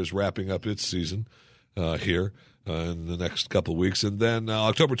Fear is wrapping up its season here in the next couple of weeks. And then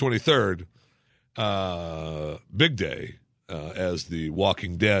October 23rd, big day, as the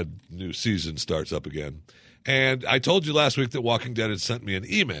Walking Dead new season starts up again. And I told you last week that Walking Dead had sent me an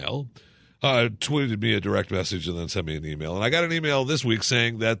email, tweeted me a direct message, and then sent me an email. And I got an email this week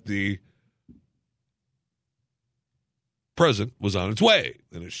saying that the present was on its way,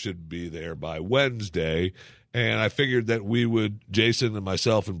 and it should be there by Wednesday. And I figured that we would, Jason and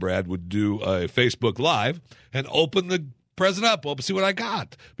myself and Brad, would do a Facebook Live and open the present up, see what I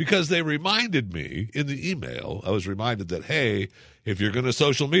got. Because they reminded me in the email, I was reminded that, hey, if you're going to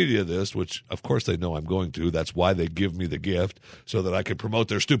social media this, which of course they know I'm going to, that's why they give me the gift, so that I can promote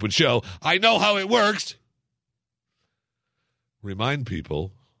their stupid show. I know how it works. Remind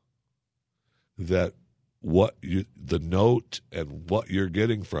people that the note and what you're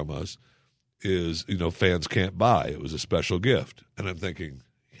getting from us is, fans can't buy. It was a special gift. And I'm thinking,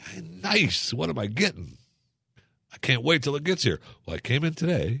 nice, what am I getting? I can't wait till it gets here. Well, I came in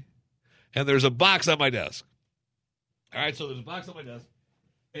today, and there's a box on my desk. All right, so there's a box on my desk,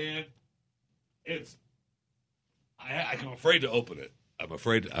 and I'm afraid to open it. I'm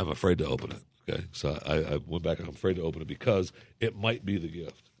afraid to open it. Okay, so I went back and I'm afraid to open it because it might be the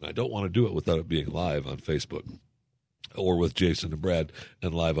gift. And I don't want to do it without it being live on Facebook or with Jason and Brad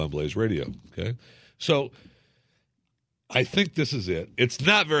and live on Blaze Radio. Okay, so I think this is it. It's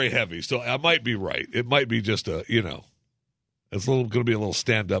not very heavy, so I might be right. It might be just it's going to be a little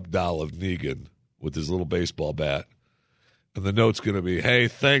stand-up doll of Negan with his little baseball bat. And the note's going to be, hey,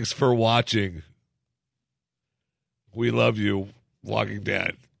 thanks for watching. We love you, Walking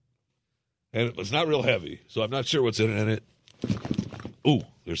Dead. And it's not real heavy, so I'm not sure what's in it. Ooh,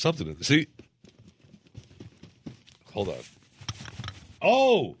 there's something in it. See? Hold on.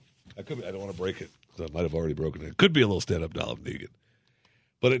 Oh! I don't want to break it, because I might have already broken it. It could be a little stand-up doll of Negan.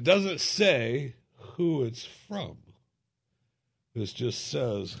 But it doesn't say who it's from. This just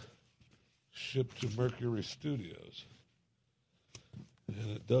says, shipped to Mercury Studios.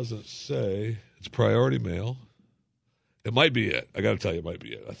 And it doesn't say, it's priority mail. It might be it. I got to tell you, it might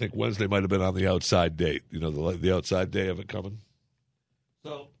be it. I think Wednesday might have been on the outside date. The outside day of it coming.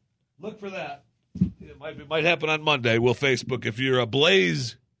 So look for that. It might happen on Monday. We'll Facebook. If you're a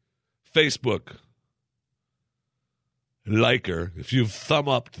Blaze Facebook liker, if you thumb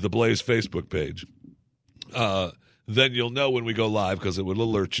up to the Blaze Facebook page, then you'll know when we go live because it will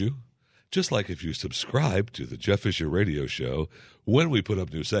alert you. Just like if you subscribe to the Jeff Fisher Radio Show, when we put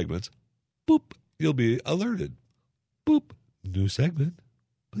up new segments, boop, you'll be alerted. Boop, new segment,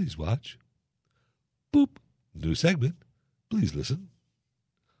 please watch. Boop, new segment, please listen.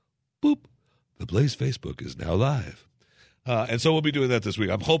 Boop, the Blaze Facebook is now live. And so we'll be doing that this week.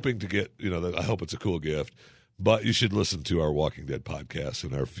 I'm hoping to get, I hope it's a cool gift. But you should listen to our Walking Dead podcast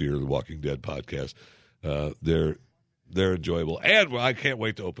and our Fear the Walking Dead podcast. They're enjoyable. And I can't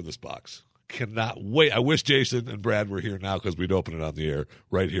wait to open this box. Cannot wait. I wish Jason and Brad were here now because we'd open it on the air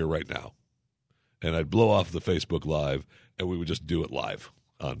right here, right now. And I'd blow off the Facebook Live, and we would just do it live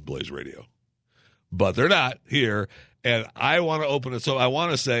on Blaze Radio. But they're not here, and I want to open it. So I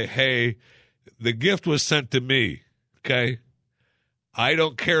want to say, hey, the gift was sent to me, okay? I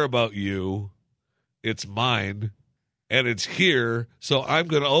don't care about you. It's mine, and it's here, so I'm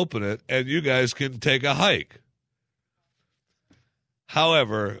going to open it, and you guys can take a hike.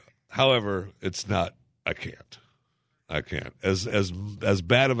 However, it's not. I can't. As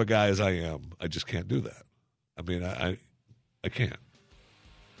bad of a guy as I am, I just can't do that. I mean, I can't.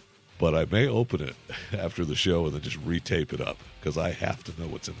 But I may open it after the show and then just retape it up because I have to know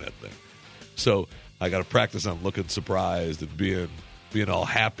what's in that thing. So I got to practice on looking surprised and being all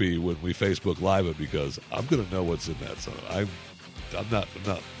happy when we Facebook Live it because I'm going to know what's in that. So I'm not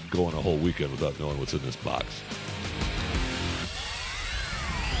going a whole weekend without knowing what's in this box.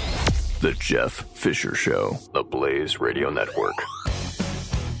 The Jeff Fisher Show, the Blaze Radio Network.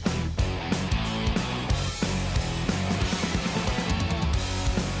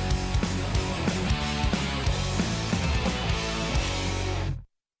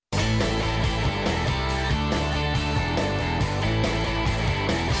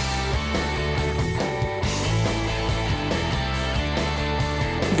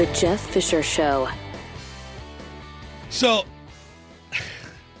 The Jeff Fisher Show. So,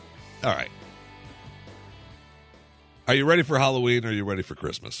 all right. Are you ready for Halloween or are you ready for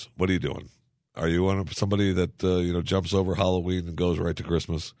Christmas? What are you doing? Are you somebody that jumps over Halloween and goes right to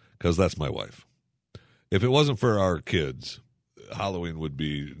Christmas? Because that's my wife. If it wasn't for our kids, Halloween would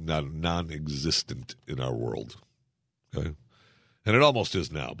be non-existent in our world. Okay? And it almost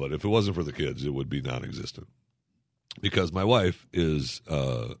is now, but if it wasn't for the kids, it would be non-existent. Because my wife is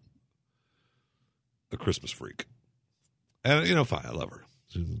a Christmas freak. And, fine, I love her.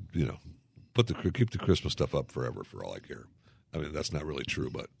 Keep the Christmas stuff up forever for all I care. I mean, that's not really true,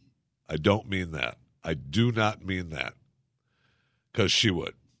 but I don't mean that. I do not mean that. Because she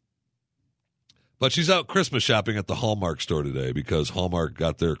would. But she's out Christmas shopping at the Hallmark store today because Hallmark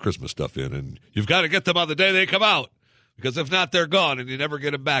got their Christmas stuff in. And you've got to get them on the day they come out. Because if not, they're gone and you never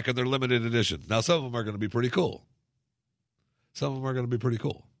get them back and they're limited edition. Now, some of them are going to be pretty cool.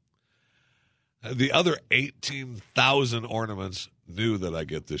 The other 18,000 ornaments new that I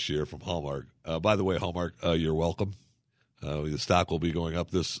get this year from Hallmark. By the way, Hallmark, you're welcome. The stock will be going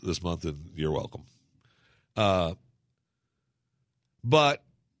up this month, and you're welcome. But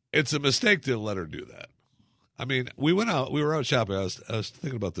it's a mistake to let her do that. I mean, we were out shopping. I was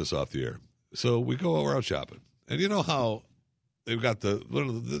thinking about this off the air. So we're out shopping. And you know how they've got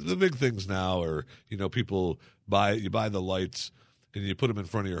the big things now are, people buy the lights and you put them in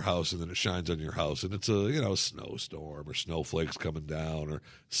front of your house and then it shines on your house. And it's a snowstorm or snowflakes coming down or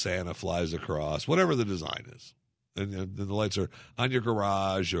Santa flies across, whatever the design is. And the lights are on your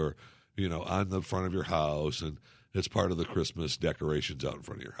garage or, on the front of your house. And it's part of the Christmas decorations out in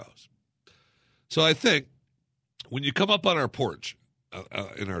front of your house. So I think when you come up on our porch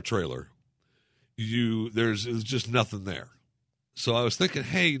in our trailer, there's just nothing there. So I was thinking,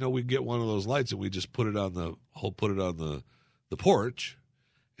 hey, we get one of those lights and we just put it on the porch,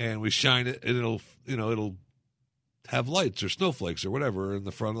 and we shine it, and it'll have lights or snowflakes or whatever in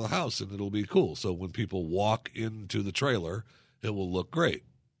the front of the house, and it'll be cool. So when people walk into the trailer, it will look great.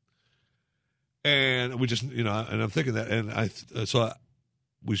 And we just, and I'm thinking that, and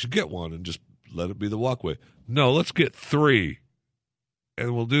we should get one and just let it be the walkway. No, let's get 3.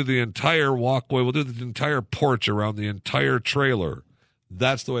 And we'll do the entire walkway. We'll do the entire porch around the entire trailer.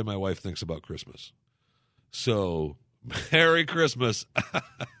 That's the way my wife thinks about Christmas. So, Merry Christmas.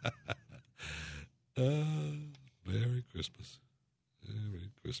 Merry Christmas.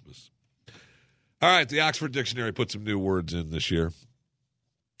 Merry Christmas. All right, the Oxford Dictionary put some new words in this year.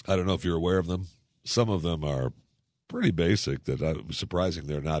 I don't know if you're aware of them. Some of them are pretty basic that was surprising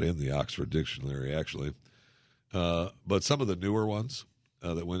they're not in the Oxford Dictionary, actually. But some of the newer ones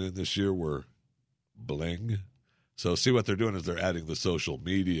that went in this year were bling. So see what they're doing is they're adding the social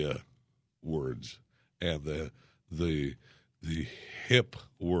media words and the hip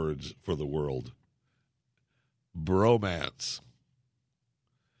words for the world. Bromance,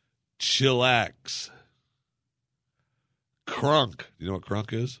 chillax, crunk. You know what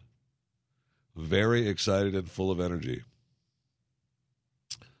crunk is? Very excited and full of energy.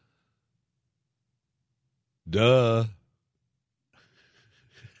 Duh.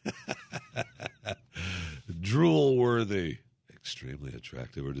 Drool-worthy. Worthy. Extremely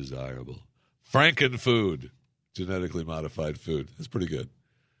attractive or desirable. Frankenfood. Genetically modified food. That's pretty good.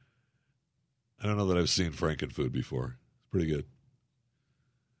 I don't know that I've seen Frankenfood before. It's pretty good.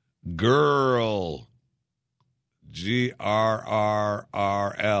 Girl.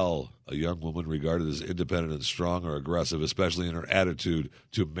 Grrrl. A young woman regarded as independent and strong or aggressive, especially in her attitude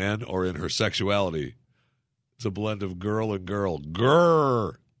to men or in her sexuality. It's a blend of girl and girl.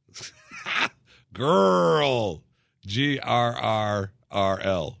 Grrr. Girl.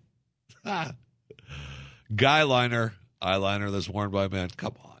 Grrrl. Guyliner. Eyeliner that's worn by men.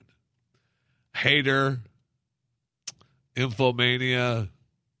 Come on. Hater. Infomania.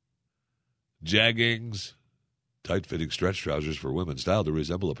 Jaggings. Tight-fitting stretch trousers for women styled to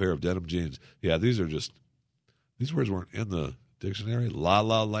resemble a pair of denim jeans. Yeah, these words weren't in the dictionary. La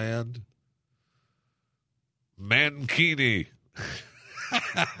La Land. Mankini.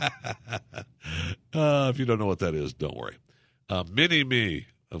 If you don't know what that is, don't worry. Mini-me,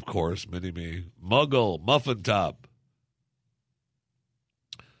 of course, mini-me. Muggle, muffin top.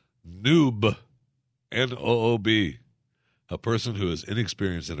 Noob, N-O-O-B. A person who is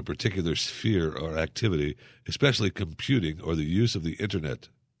inexperienced in a particular sphere or activity, especially computing or the use of the internet.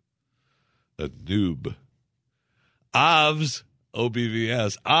 A noob. OBVS,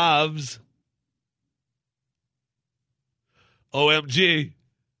 O-B-V-S, OBVS. OMG.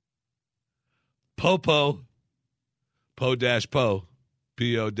 Popo. Po-Po.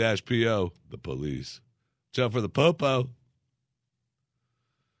 P-O-P-O. The police. Jump for the Popo.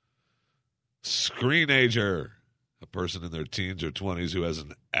 Screenager. A person in their teens or 20s who has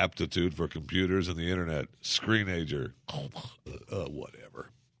an aptitude for computers and the internet. Screenager. Whatever.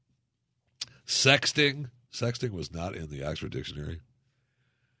 Sexting. Sexting was not in the Oxford Dictionary.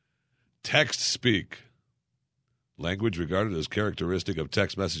 Text speak. Language regarded as characteristic of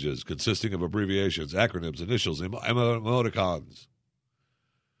text messages, consisting of abbreviations, acronyms, initials, emoticons.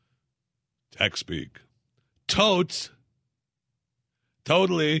 Text speak. Totes.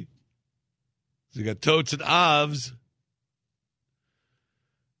 Totally. So you got totes and OBVS.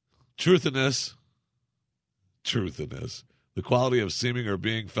 Truthiness. Truthiness. The quality of seeming or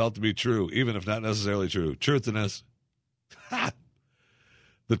being felt to be true, even if not necessarily true. Truthiness. The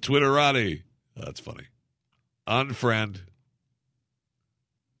Twitterati. Oh, that's funny. Unfriend.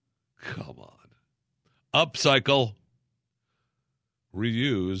 Come on. Upcycle.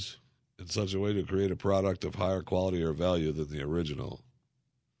 Reuse in such a way to create a product of higher quality or value than the original.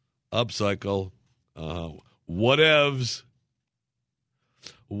 Upcycle. Whatevs.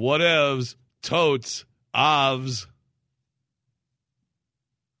 Whatevs. Totes. OBVS.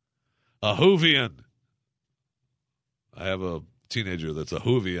 A Whovian. I have a teenager that's a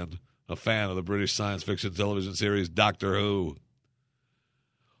Whovian, a fan of the British science fiction television series Doctor Who.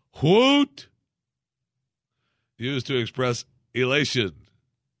 Whoot. Used to express elation,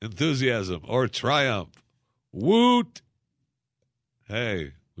 enthusiasm, or triumph. Woot.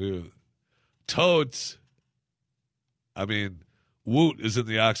 Hey, totes. I mean, woot is in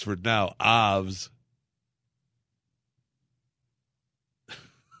the Oxford now. OBVS.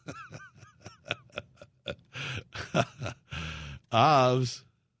 OBVS.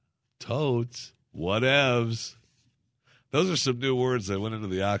 Totes. Whatevs. Those are some new words that went into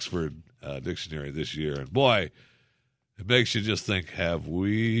the Oxford Dictionary this year. And boy, it makes you just think, have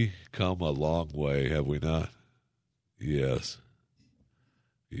we come a long way, have we not? Yes.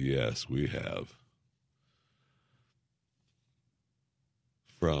 Yes, we have.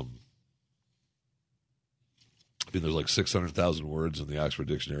 There's like 600,000 words in the Oxford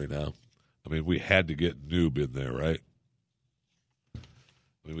Dictionary now. I mean, we had to get noob in there, right?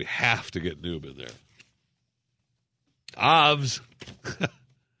 I mean, we have to get noob in there. OBVS.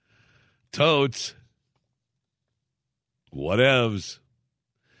 Totes. Whatevs.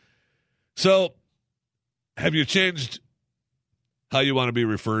 So, have you changed how you want to be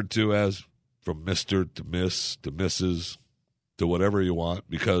referred to as, from Mr. to Miss to Mrs. to whatever you want,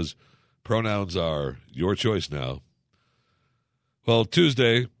 because pronouns are your choice now? Well,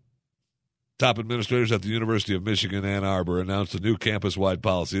 Tuesday, top administrators at the University of Michigan, Ann Arbor, announced a new campus-wide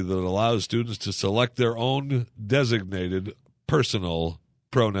policy that allows students to select their own designated personal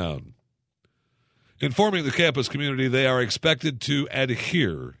pronoun. Informing the campus community, they are expected to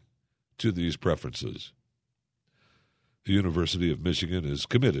adhere to these preferences. The University of Michigan is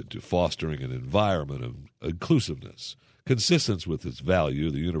committed to fostering an environment of inclusiveness. Consistent with its value,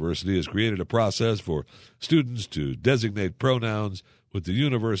 the university has created a process for students to designate pronouns with the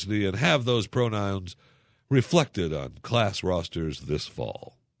university and have those pronouns reflected on class rosters this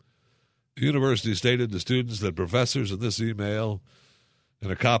fall. The university stated to students that professors in this email In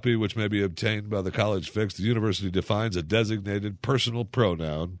a copy which may be obtained by the College Fix, the university defines a designated personal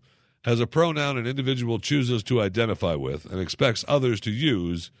pronoun as a pronoun an individual chooses to identify with and expects others to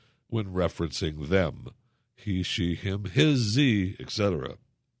use when referencing them. He, she, him, his, z, etc.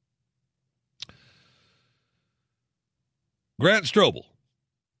 Grant Strobel,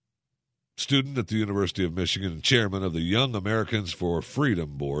 student at the University of Michigan and chairman of the Young Americans for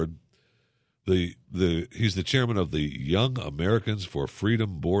Freedom Board. He's the chairman of the Young Americans for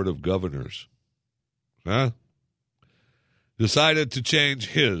Freedom Board of Governors. Decided to change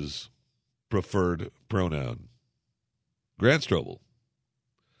his preferred pronoun. Grant Strobel,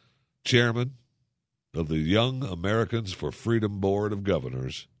 chairman of the Young Americans for Freedom Board of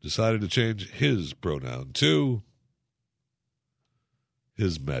Governors, decided to change his pronoun to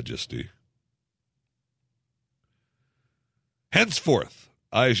His Majesty. Henceforth,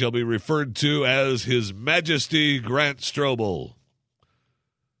 I shall be referred to as His Majesty Grant Strobel.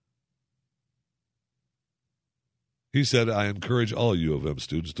 He said, I encourage all U of M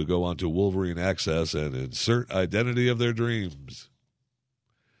students to go on to Wolverine Access and insert identity of their dreams.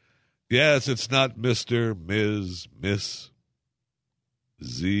 Yes, it's not Mr., Ms., Miss,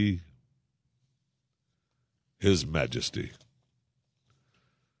 Z. His Majesty.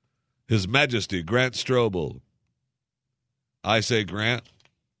 His Majesty Grant Strobel. I say, Grant,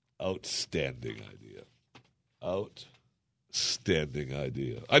 outstanding idea. Outstanding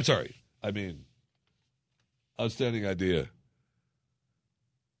idea. Outstanding idea.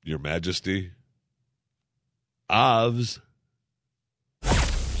 Your Majesty. Ovs.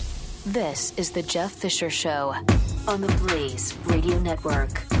 This is the Jeff Fisher Show on the Blaze Radio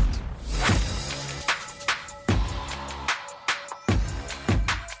Network.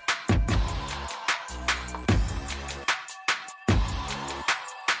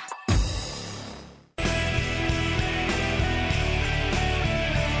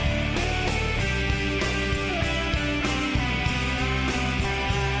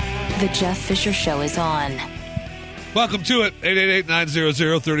 The Jeff Fisher Show is on. Welcome to it.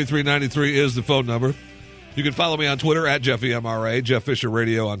 888-900-3393 is the phone number. You can follow me on Twitter at JeffyMRA, Jeff Fisher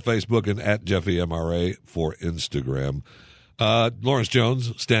Radio on Facebook, and at JeffyMRA for Instagram. Lawrence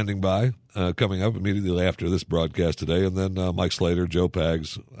Jones standing by, coming up immediately after this broadcast today, and then Mike Slater, Joe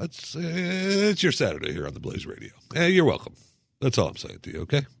Pags. It's your Saturday here on the Blaze Radio. You're welcome. That's all I'm saying to you,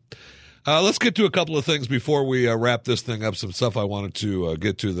 okay? Let's get to a couple of things before we wrap this thing up. Some stuff I wanted to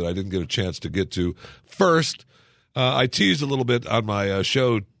get to that I didn't get a chance to get to. First, I teased a little bit on my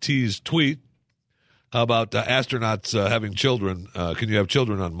show tease tweet about astronauts having children. Can you have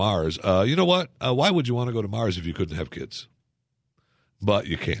children on Mars? You know what? Why would you want to go to Mars if you couldn't have kids? But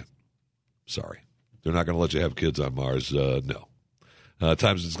you can't. Sorry. They're not going to let you have kids on Mars. No.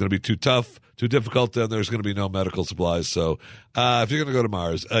 Times it's going to be too tough, too difficult, then there's going to be no medical supplies. So if you're going to go to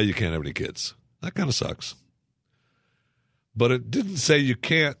Mars, you can't have any kids. That kind of sucks. But it didn't say you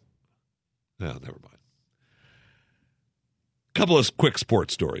can't. No, never mind. Couple of quick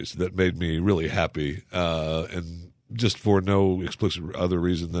sports stories that made me really happy, and just for no explicit other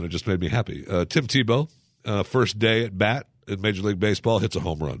reason than it just made me happy. Tim Tebow, first day at bat in Major League Baseball, hits a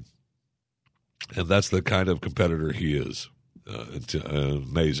home run. And that's the kind of competitor he is.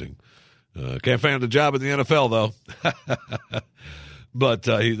 Amazing. Can't find a job in the NFL, though. But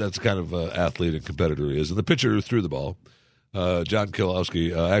that's the kind of athlete and competitor he is. And the pitcher who threw the ball, John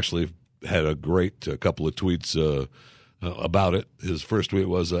Kilowski, actually had a great couple of tweets about it. His first tweet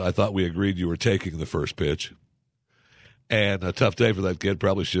was, I thought we agreed you were taking the first pitch. And a tough day for that kid.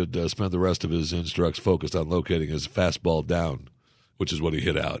 Probably should spend the rest of his instructs focused on locating his fastball down, which is what he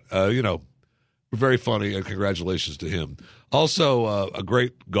hit out. Very funny, and congratulations to him. Also, a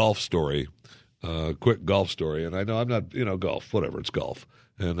great golf story, quick golf story. And I know I'm not, golf, whatever, it's golf.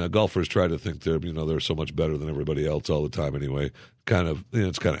 And golfers try to think they're so much better than everybody else all the time anyway.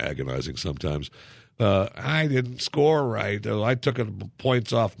 It's kind of agonizing sometimes. I didn't score right. I took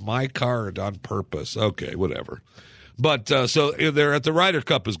points off my card on purpose. Okay, whatever. But so they're at the Ryder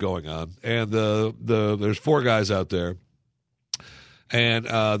Cup is going on, and there's four guys out there. And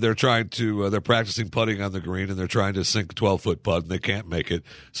they're practicing putting on the green, and they're trying to sink a 12-foot putt, and they can't make it.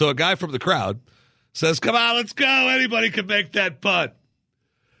 So a guy from the crowd says, come on, let's go. Anybody can make that putt.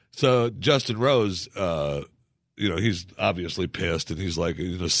 So Justin Rose, he's obviously pissed, and he's like,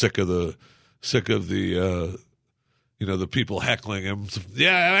 sick of the people heckling him.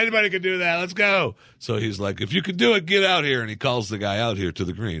 Yeah, anybody can do that. Let's go. So he's like, if you can do it, get out here. And he calls the guy out here to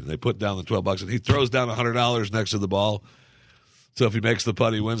the green. They put down the $12, and he throws down $100 next to the ball. So if he makes the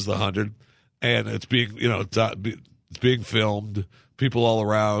putt, he wins the 100, and it's being, it's being filmed. People all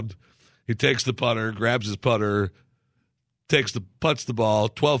around. He takes the putter, grabs his putter, putts the ball,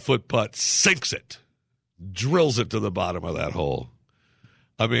 12-foot putt, sinks it, drills it to the bottom of that hole.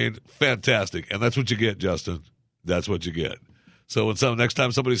 I mean, fantastic. And that's what you get, Justin. That's what you get. So when next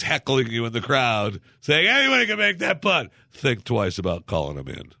time somebody's heckling you in the crowd, saying, anybody can make that putt, think twice about calling them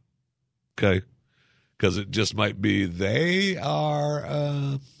in. Okay? Because it just might be they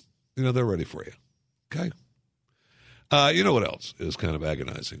are, they're ready for you. Okay? You know what else is kind of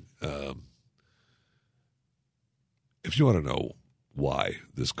agonizing? If you want to know why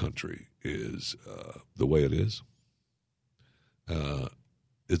this country is the way it is,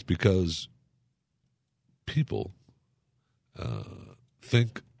 it's because people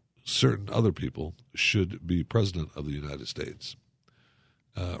think certain other people should be president of the United States.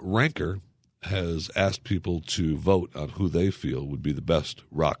 Ranker has asked people to vote on who they feel would be the best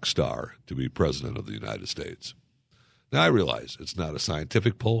rock star to be president of the United States. Now, I realize it's not a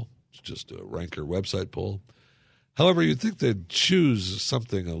scientific poll. It's just a Ranker website poll. However, you'd think they'd choose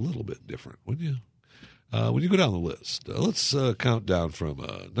something a little bit different, wouldn't you? When you go down the list, let's count down from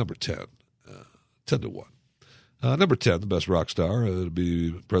number 10, 10 to 1. Number 10, the best rock star to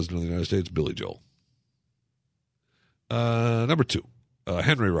be president of the United States, Billy Joel. Number 2,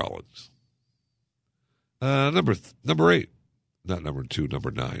 Henry Rollins. Number 8, not number 2,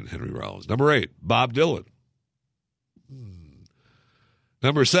 number 9, Henry Rollins. Number 8, Bob Dylan.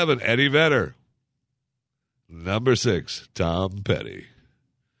 Number 7, Eddie Vedder. Number 6, Tom Petty.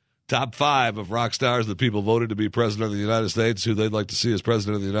 Top 5 of rock stars that people voted to be president of the United States, who they'd like to see as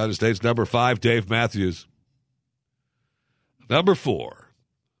president of the United States. Number 5, Dave Matthews. Number 4,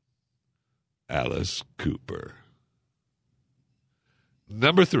 Alice Cooper.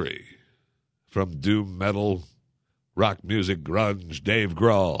 Number 3, from doom metal, rock music, grunge, Dave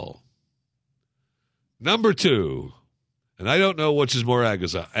Grohl. Number 2, and I don't know which is more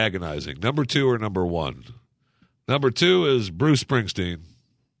agonizing, number 2 or number 1. Number 2 is Bruce Springsteen.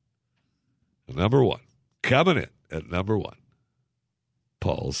 Number 1, coming in at number 1,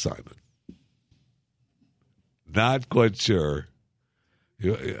 Paul Simon. Not quite sure.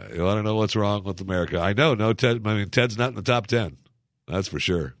 You want to know what's wrong with America? I know. No, Ted. I mean, Ted's not in the top 10. That's for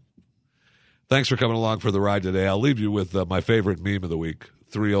sure. Thanks for coming along for the ride today. I'll leave you with my favorite meme of the week: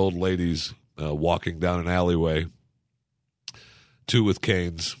 3 old ladies walking down an alleyway, 2 with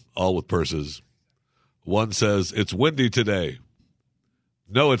canes, all with purses. One says, "It's windy today."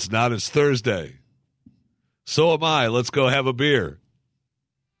 "No, it's not. It's Thursday." "So am I. Let's go have a beer."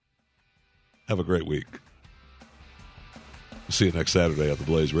 Have a great week. See you next Saturday on the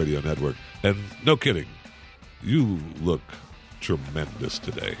Blaze Radio Network. And no kidding, you look tremendous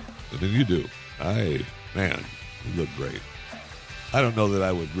today. I mean, you do. You look great. I don't know that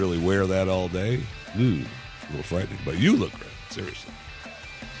I would really wear that all day. Ooh, a little frightening, but you look great. Seriously.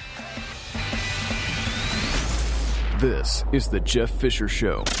 This is the Jeff Fisher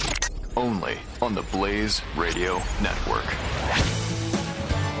Show, only on the Blaze Radio Network.